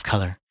so off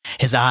color.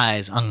 His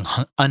eyes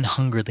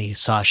unhungrily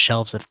saw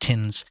shelves of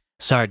tins,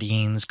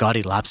 sardines,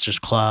 gaudy lobster's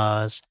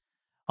claws,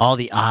 all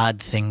the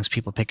odd things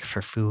people pick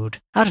for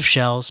food. Out of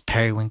shells,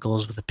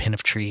 periwinkles with a pin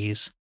of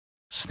trees,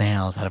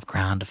 snails out of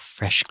ground of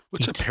fresh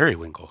What's meat. a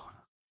periwinkle?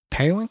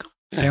 Periwinkle?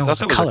 Yeah, I thought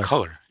that was a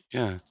color.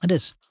 Yeah. It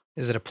is.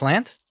 Is it a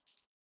plant?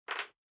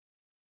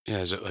 Yeah,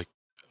 is it like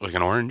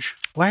an orange?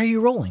 Why are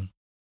you rolling?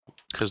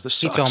 Because this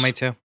He sucks. told me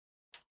to.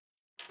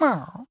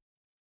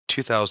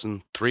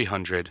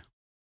 2,300.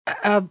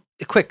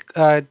 Quick,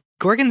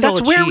 Gorgonzola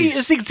That's where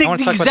cheese. it's the I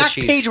wanna talk about the exact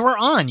cheese. page we're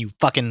on, you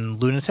fucking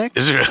lunatic.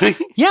 Is it really?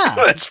 Yeah.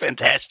 That's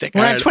fantastic.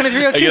 We're All at right.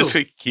 2302. I guess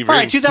we keep All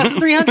right, reading.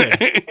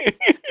 2,300.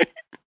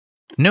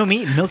 No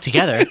meat and milk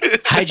together.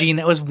 Hygiene,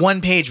 that was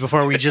 1 page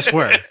before we just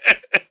were.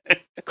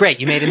 Great,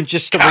 you made him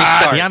just to God.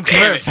 restart. Yeah, I'm damn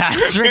convert it.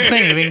 fast for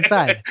cleaning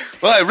inside.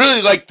 Well, I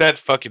really like that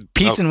fucking...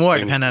 Peace and war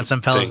thing. depend on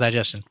some fella's Thing.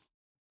 digestion.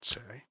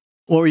 Sorry.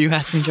 What were you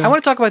asking, Joe? I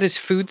want to talk about his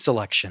food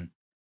selection.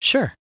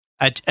 Sure.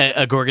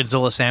 A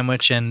gorgonzola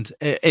sandwich, and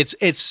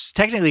it's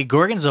technically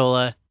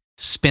gorgonzola,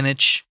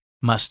 spinach,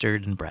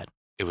 mustard, and bread.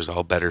 It was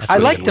all better I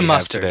food like than the we have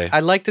mustard. today. I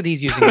like that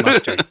he's using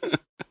mustard.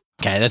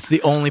 Okay, that's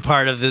the only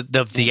part of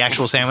the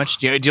actual sandwich.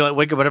 Do you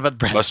like, what about the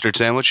bread? Mustard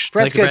sandwich.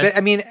 Brett's Like good, bread? but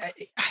I mean,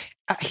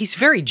 he's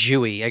very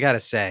Jewy. I gotta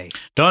say.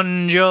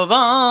 Don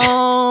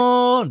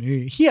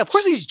Giovanni. Yeah, of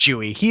course he's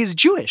Jewy. He is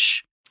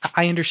Jewish.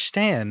 I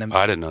understand. Oh,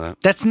 I didn't know that.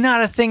 That's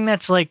not a thing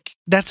that's like,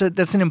 that's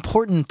an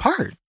important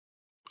part.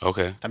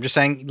 Okay. I'm just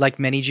saying, like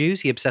many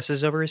Jews, he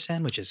obsesses over his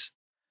sandwiches.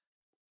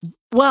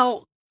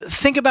 Well,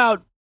 think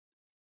about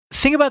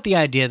the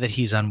idea that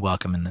he's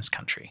unwelcome in this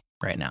country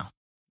right now.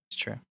 It's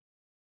true.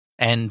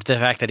 And the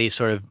fact that he's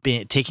sort of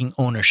taking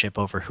ownership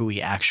over who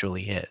he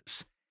actually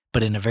is,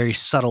 but in a very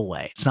subtle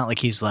way. It's not like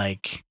he's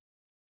like,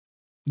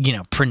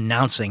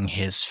 pronouncing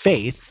his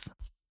faith.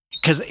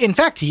 Because, in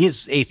fact, he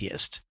is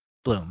atheist,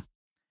 Bloom.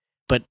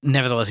 But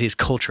nevertheless, he's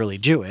culturally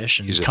Jewish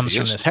and He's a comes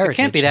from theist? this There heritage.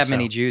 can't be that and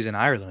many so Jews in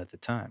Ireland at the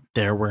time.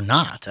 There were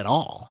not at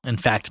all. In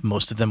fact,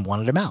 most of them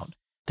wanted him out.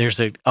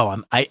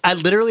 I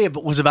literally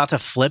was about to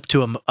flip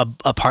to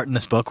a part in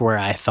this book where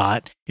I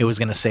thought it was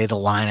going to say the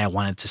line I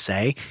wanted to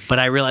say, but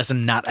I realized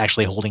I'm not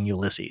actually holding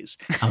Ulysses.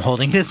 I'm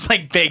holding this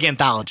like big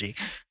anthology.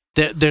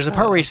 There's a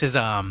part where he says,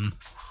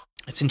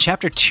 it's in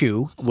chapter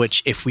 2,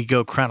 which if we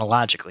go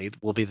chronologically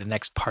will be the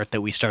next part that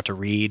we start to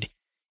read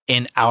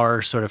in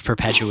our sort of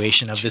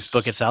perpetuation of this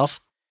book itself.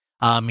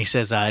 He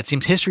says, it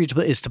seems history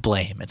is to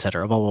blame,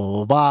 etc. Blah, blah,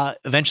 blah, blah.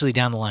 Eventually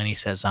down the line, he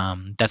says,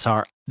 that's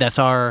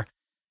our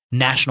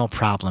national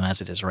problem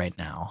as it is right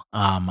now,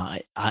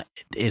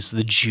 is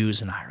the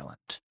Jews in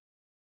Ireland.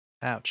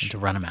 Ouch. And to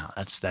run them out.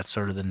 That's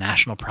sort of the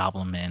national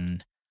problem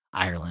in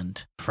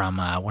Ireland from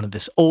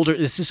this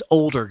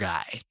older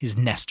guy. He's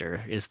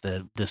Nestor. He's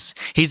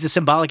the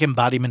symbolic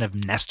embodiment of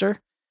Nestor,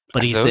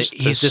 but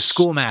he's the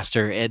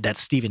schoolmaster that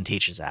Stephen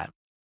teaches at.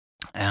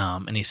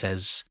 And he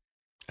says,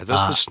 Are those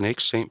the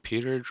snakes St.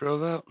 Peter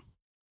drove out?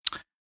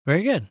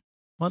 very good.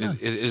 Well done.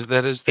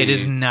 It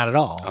is Not at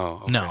all. Oh,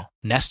 okay. No.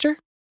 Nestor?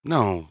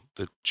 No,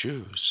 the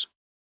Jews.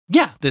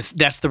 Yeah,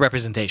 that's the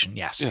representation.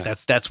 Yes, Yeah.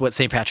 that's what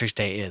St. Patrick's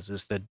Day is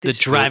the This-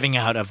 driving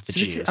out of the So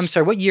this- Jews. I'm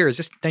sorry, what year is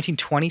this?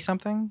 1920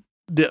 something?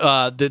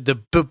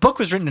 The book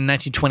was written in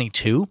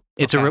 1922.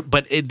 It's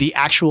Okay. the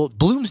actual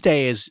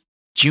Bloomsday is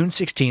June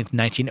 16th,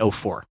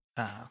 1904.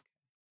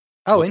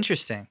 Oh,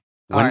 interesting.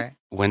 All right.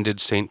 When did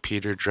St.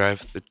 Peter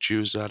drive the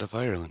Jews out of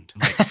Ireland?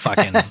 Like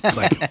fucking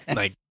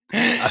like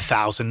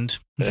 1,000,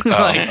 Oh,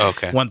 like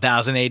okay.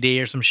 1,000 AD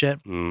or some shit.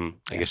 I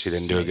guess he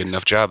didn't do a good Snakes.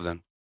 enough job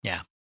then.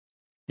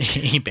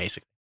 He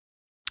basically.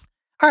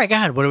 All right, go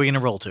ahead. What are we going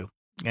to roll to?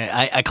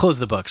 I closed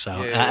the book,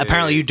 so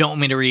apparently you don't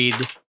want me to read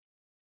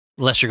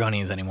Lester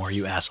Gonians anymore,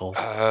 you assholes.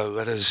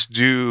 Let us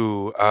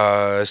do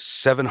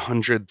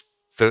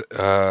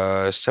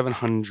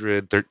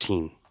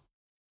 713.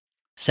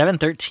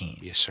 713.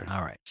 Yes, sir.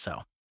 All right,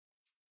 so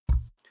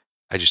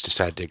I just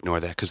decided to ignore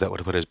that because that would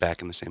have put us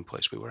back in the same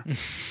place we were.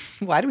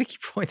 Why do we keep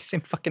going the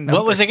same fucking number?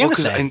 what was I going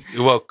to say?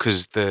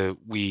 Because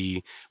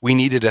we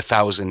needed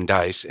 1,000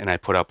 dice, and I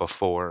put up a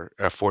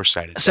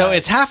four-sided. So die.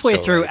 it's halfway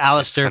So, through like,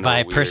 Alistair it's kind of by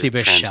a weird Percy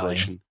Bysshe Shelley.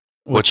 translation.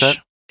 What's which-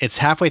 that? It's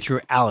halfway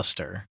through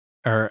Alistair,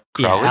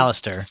 Crowley?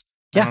 Alistair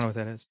I don't know what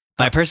that is.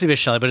 by Percy Bysshe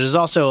Shelley, but it is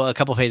also a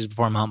couple pages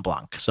before Mont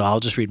Blanc. So I'll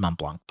just read Mont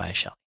Blanc by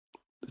Shelley.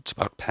 It's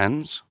about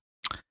pens.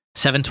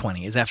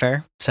 720. Is that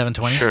fair?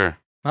 720. Sure.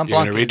 Mont You're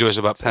going Blanc to read to is- us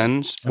about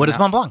pens? it's a What is mount-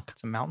 Mont Blanc?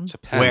 It's a mountain. It's a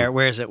pen.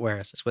 Where is it? Where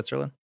is it?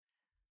 Switzerland.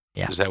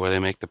 Yeah. Is that where they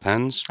make the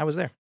pens? I was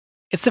there.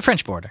 It's the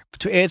French border.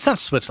 It's not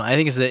Switzerland. I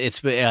think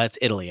it's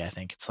Italy. I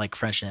think it's like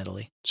French and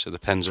Italy. So the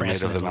pens are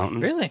France made of and the Italy.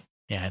 mountain? Really?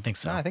 Yeah, I think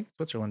so. No, I think it's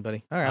Switzerland,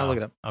 buddy. All right, I'll look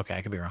it up. Okay,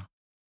 I could be wrong.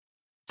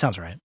 Sounds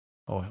right.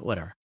 Oh,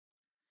 whatever.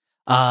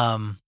 All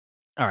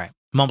right.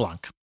 Mont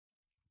Blanc.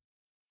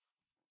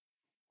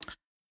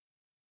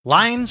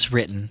 Lines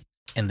written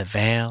in the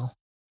Vale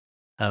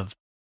of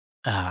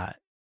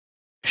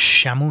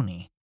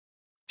Chamonix.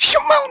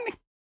 Chamonix!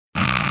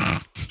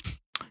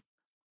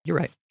 You're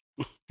right.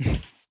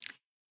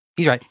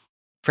 He's right.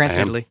 France I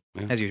and am. Italy,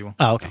 Yeah. as usual.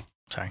 Oh, okay.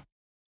 Sorry.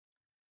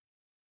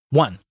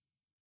 1.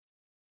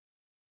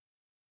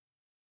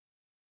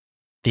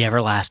 The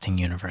everlasting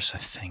universe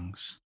of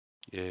things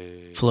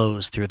Yay.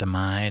 flows through the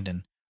mind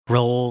and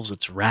rolls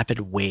its rapid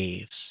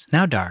waves,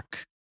 now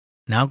dark,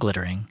 now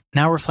glittering,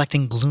 now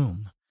reflecting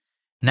gloom,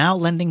 now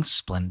lending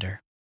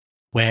splendor,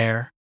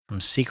 where, from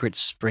secret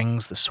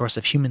springs the source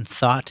of human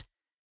thought,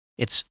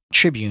 its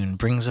tribune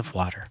brings of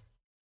water,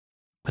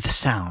 with a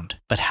sound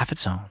but half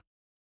its own.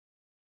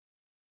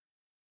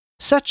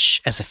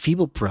 Such as a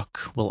feeble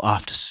brook will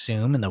oft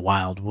assume in the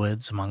wild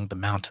woods among the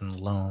mountain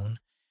lone,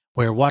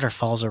 where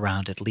waterfalls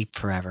around it leap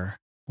forever,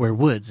 where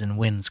woods and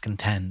winds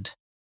contend,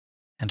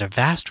 and a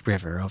vast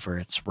river over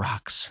its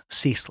rocks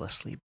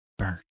ceaselessly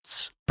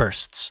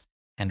bursts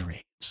and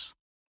raves.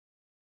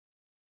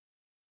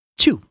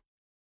 2.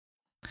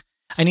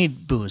 I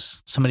need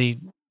booze. Somebody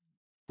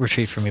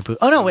retrieve for me booze.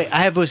 Oh, no, wait.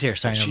 I have booze here.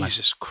 Sorry, never mind.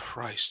 Jesus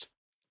Christ.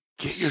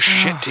 Get your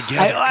shit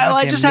together.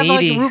 I just have like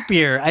needy. root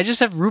beer. I just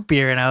have root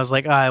beer, and I was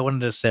like, oh, I wanted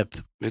to sip.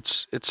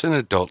 It's an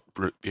adult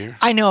root beer.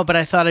 I know, but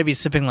I thought I'd be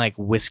sipping like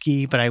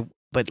whiskey, but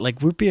but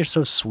like root beer is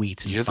so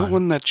sweet and You're fun. the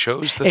one that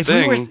chose the If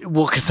thing.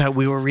 because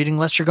we were reading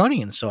Les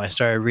Dragonians, so I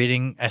started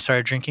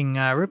drinking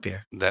root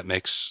beer. That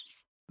makes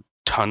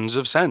tons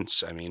of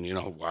sense. I mean,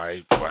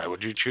 why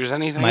would you choose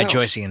anything My else?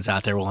 Joyceans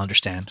out there will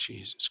understand.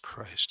 Jesus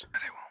Christ.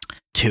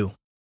 2.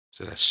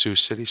 So that's Sioux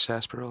City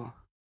Sarsaparilla?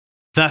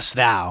 Thus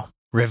thou,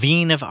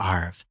 ravine of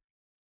Arve,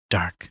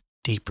 dark,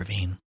 deep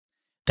ravine,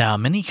 thou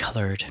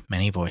many-colored,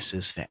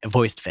 many-voiced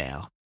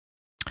vale,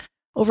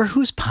 over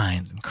whose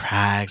pines and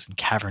crags and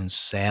caverns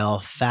sail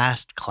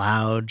fast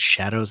clouds,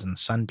 shadows, and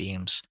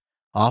sunbeams,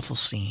 awful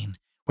scene,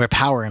 where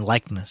power and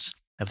likeness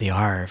of the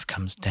Arve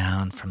comes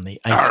down from the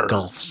ice Arve.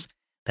 gulfs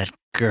that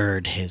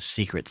gird his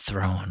secret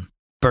throne,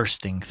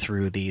 bursting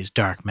through these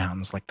dark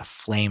mountains like the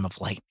flame of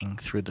lightning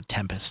through the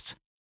tempests.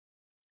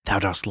 Thou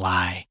dost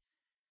lie,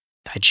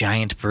 thy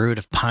giant brood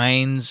of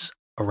pines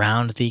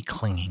around thee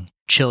clinging,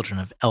 children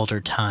of elder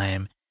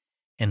time,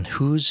 in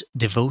whose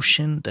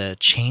devotion the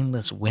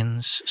chainless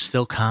winds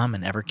still come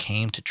and ever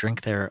came to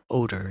drink their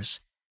odors,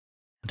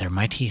 and their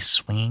mighty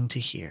swinging to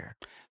hear.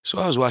 So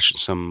I was watching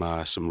some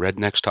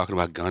rednecks talking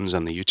about guns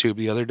on the YouTube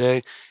the other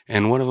day,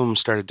 and one of them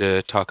started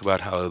to talk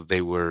about how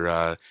they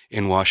were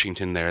in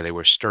Washington there. They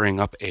were stirring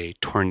up a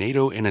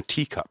tornado in a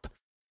teacup.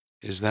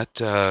 Is that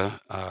a...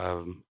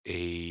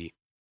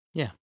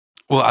 Yeah.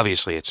 Well,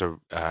 obviously it's a...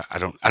 I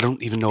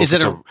don't even know Is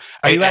if it it's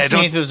Are you I asking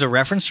me don't- if it was a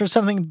reference for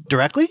something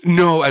directly?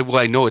 No,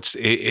 I know it's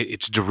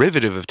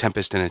derivative of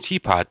Tempest in a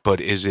Teapot, but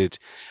is it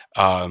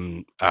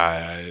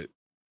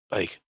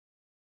like...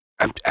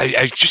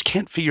 I just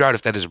can't figure out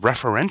if that is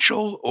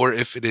referential or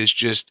if it is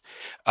just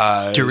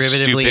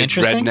Derivatively stupid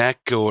interesting?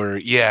 redneck or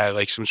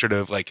like some sort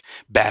of like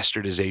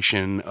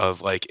bastardization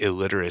of like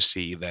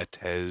illiteracy that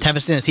has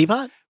Tempest in a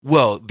Teapot?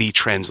 well the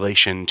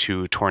translation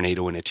to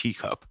tornado in a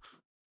teacup.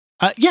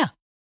 Yeah.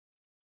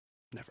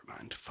 Never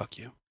mind. Fuck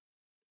you.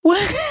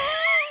 What?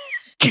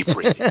 Keep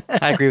reading.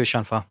 I agree with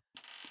Sean Fall.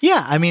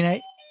 Yeah, I mean,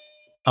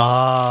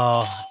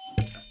 I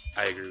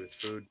agree with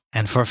food.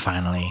 And for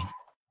finally,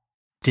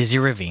 Dizzy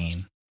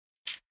Ravine.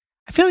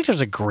 I feel like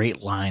there's a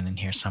great line in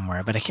here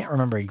somewhere, but I can't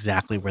remember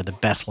exactly where the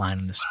best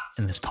line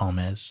in this poem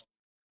is.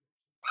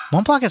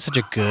 Mont Blanc is such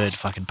a good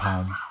fucking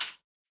poem.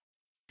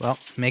 Well,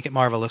 make it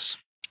marvelous.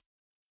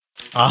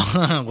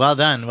 Oh, well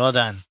done, well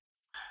done.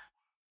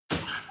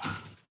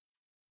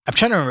 I'm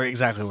trying to remember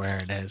exactly where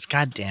it is.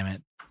 God damn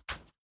it.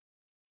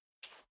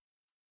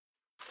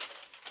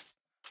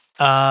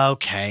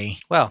 Okay.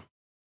 Well,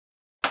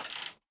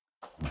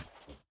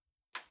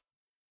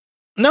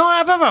 No,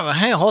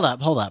 hey, hold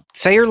up.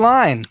 say your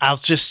line. I'll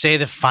just say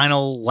the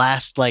final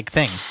last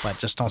things, but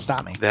just don't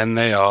stop me. Then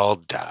they all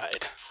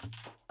died.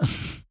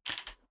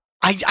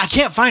 I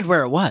can't find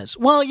where it was.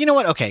 Well, you know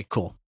what? Okay,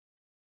 cool.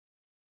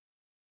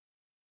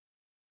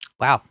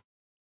 Wow.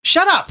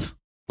 Shut up.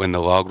 When the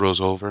log rolls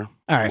over,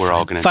 All right, we're all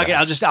fine. gonna Fuck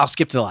die. it. I'll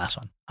skip to the last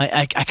one.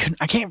 I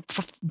can't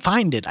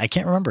find it. I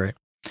can't remember it.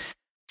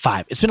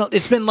 5.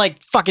 It's been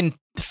like fucking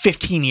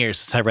 15 years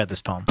since I read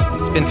this poem.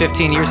 It's been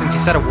 15 years since you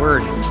said a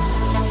word.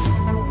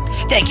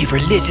 Thank you for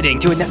listening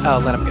to it. Oh,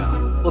 let him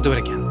go. We'll do it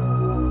again.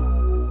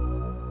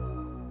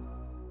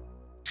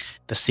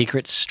 The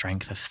secret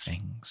strength of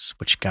things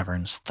which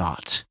governs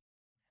thought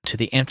to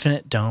the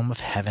infinite dome of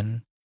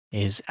heaven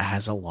is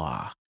as a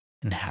law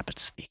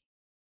inhabits thee.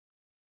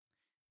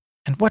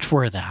 And what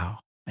were thou,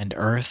 and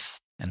earth,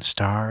 and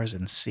stars,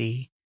 and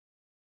sea,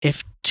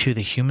 if to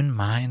the human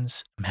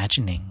mind's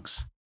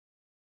imaginings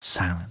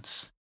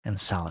silence and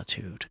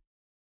solitude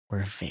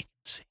were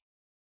vacancy?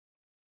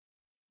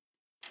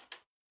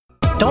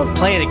 Don't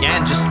play it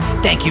again, just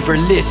Thank you for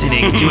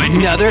listening to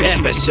another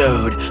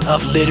episode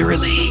of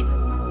Literally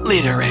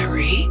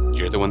Literary.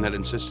 You're the one that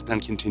insisted on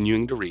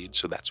continuing to read,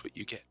 so that's what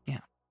you get.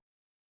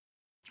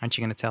 Aren't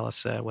you going to tell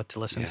us what to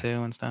listen Yeah. to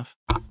and stuff?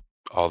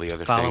 All the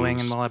other Following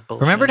things. and all that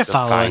bullshit. remember to The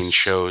follow fine us.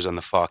 shows on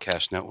the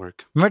Fawcast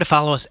Network. Remember to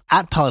follow us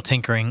at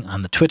Politinkering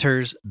on the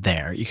Twitters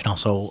there. You can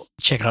also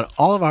check out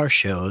all of our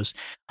shows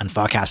on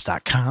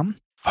Fawcast.com.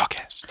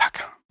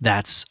 Fawcast.com.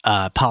 That's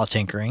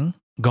Politinkering,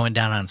 Going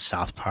Down on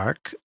South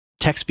Park,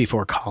 Text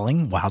Before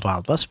Calling, Wild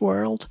Wild West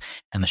World,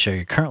 and the show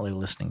you're currently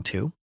listening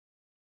to.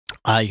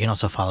 You can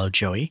also follow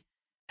Joey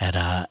at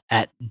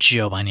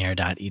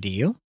joebonier.edu.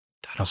 You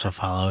can also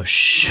follow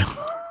Sean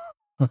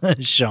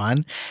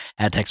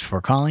at Text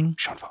Before Calling.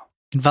 Sean Fall.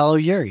 You can follow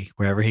Yuri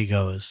wherever he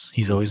goes.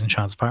 He's always in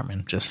Sean's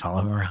apartment. Just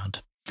follow him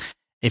around.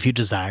 If you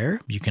desire,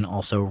 you can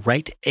also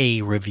write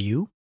a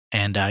review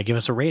and give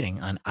us a rating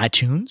on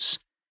iTunes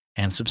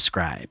and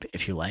subscribe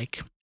if you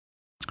like.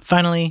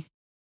 Finally,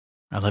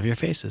 I love your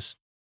faces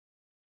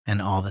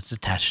and all that's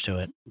attached to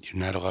it.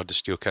 You're not allowed to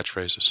steal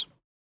catchphrases.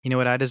 You know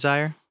what I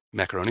desire?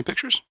 Macaroni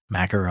pictures?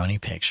 Macaroni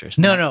pictures.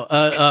 No,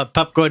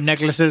 popcorn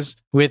necklaces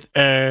with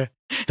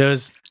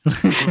those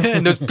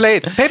Those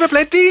plates. Paper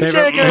plate bean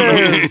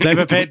shakers.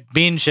 paper plate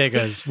bean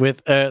shakers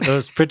with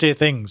those pretty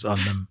things on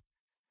them.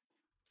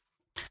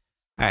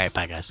 All right,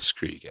 bye guys.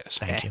 Screw you guys.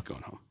 Thank you.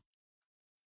 Going home.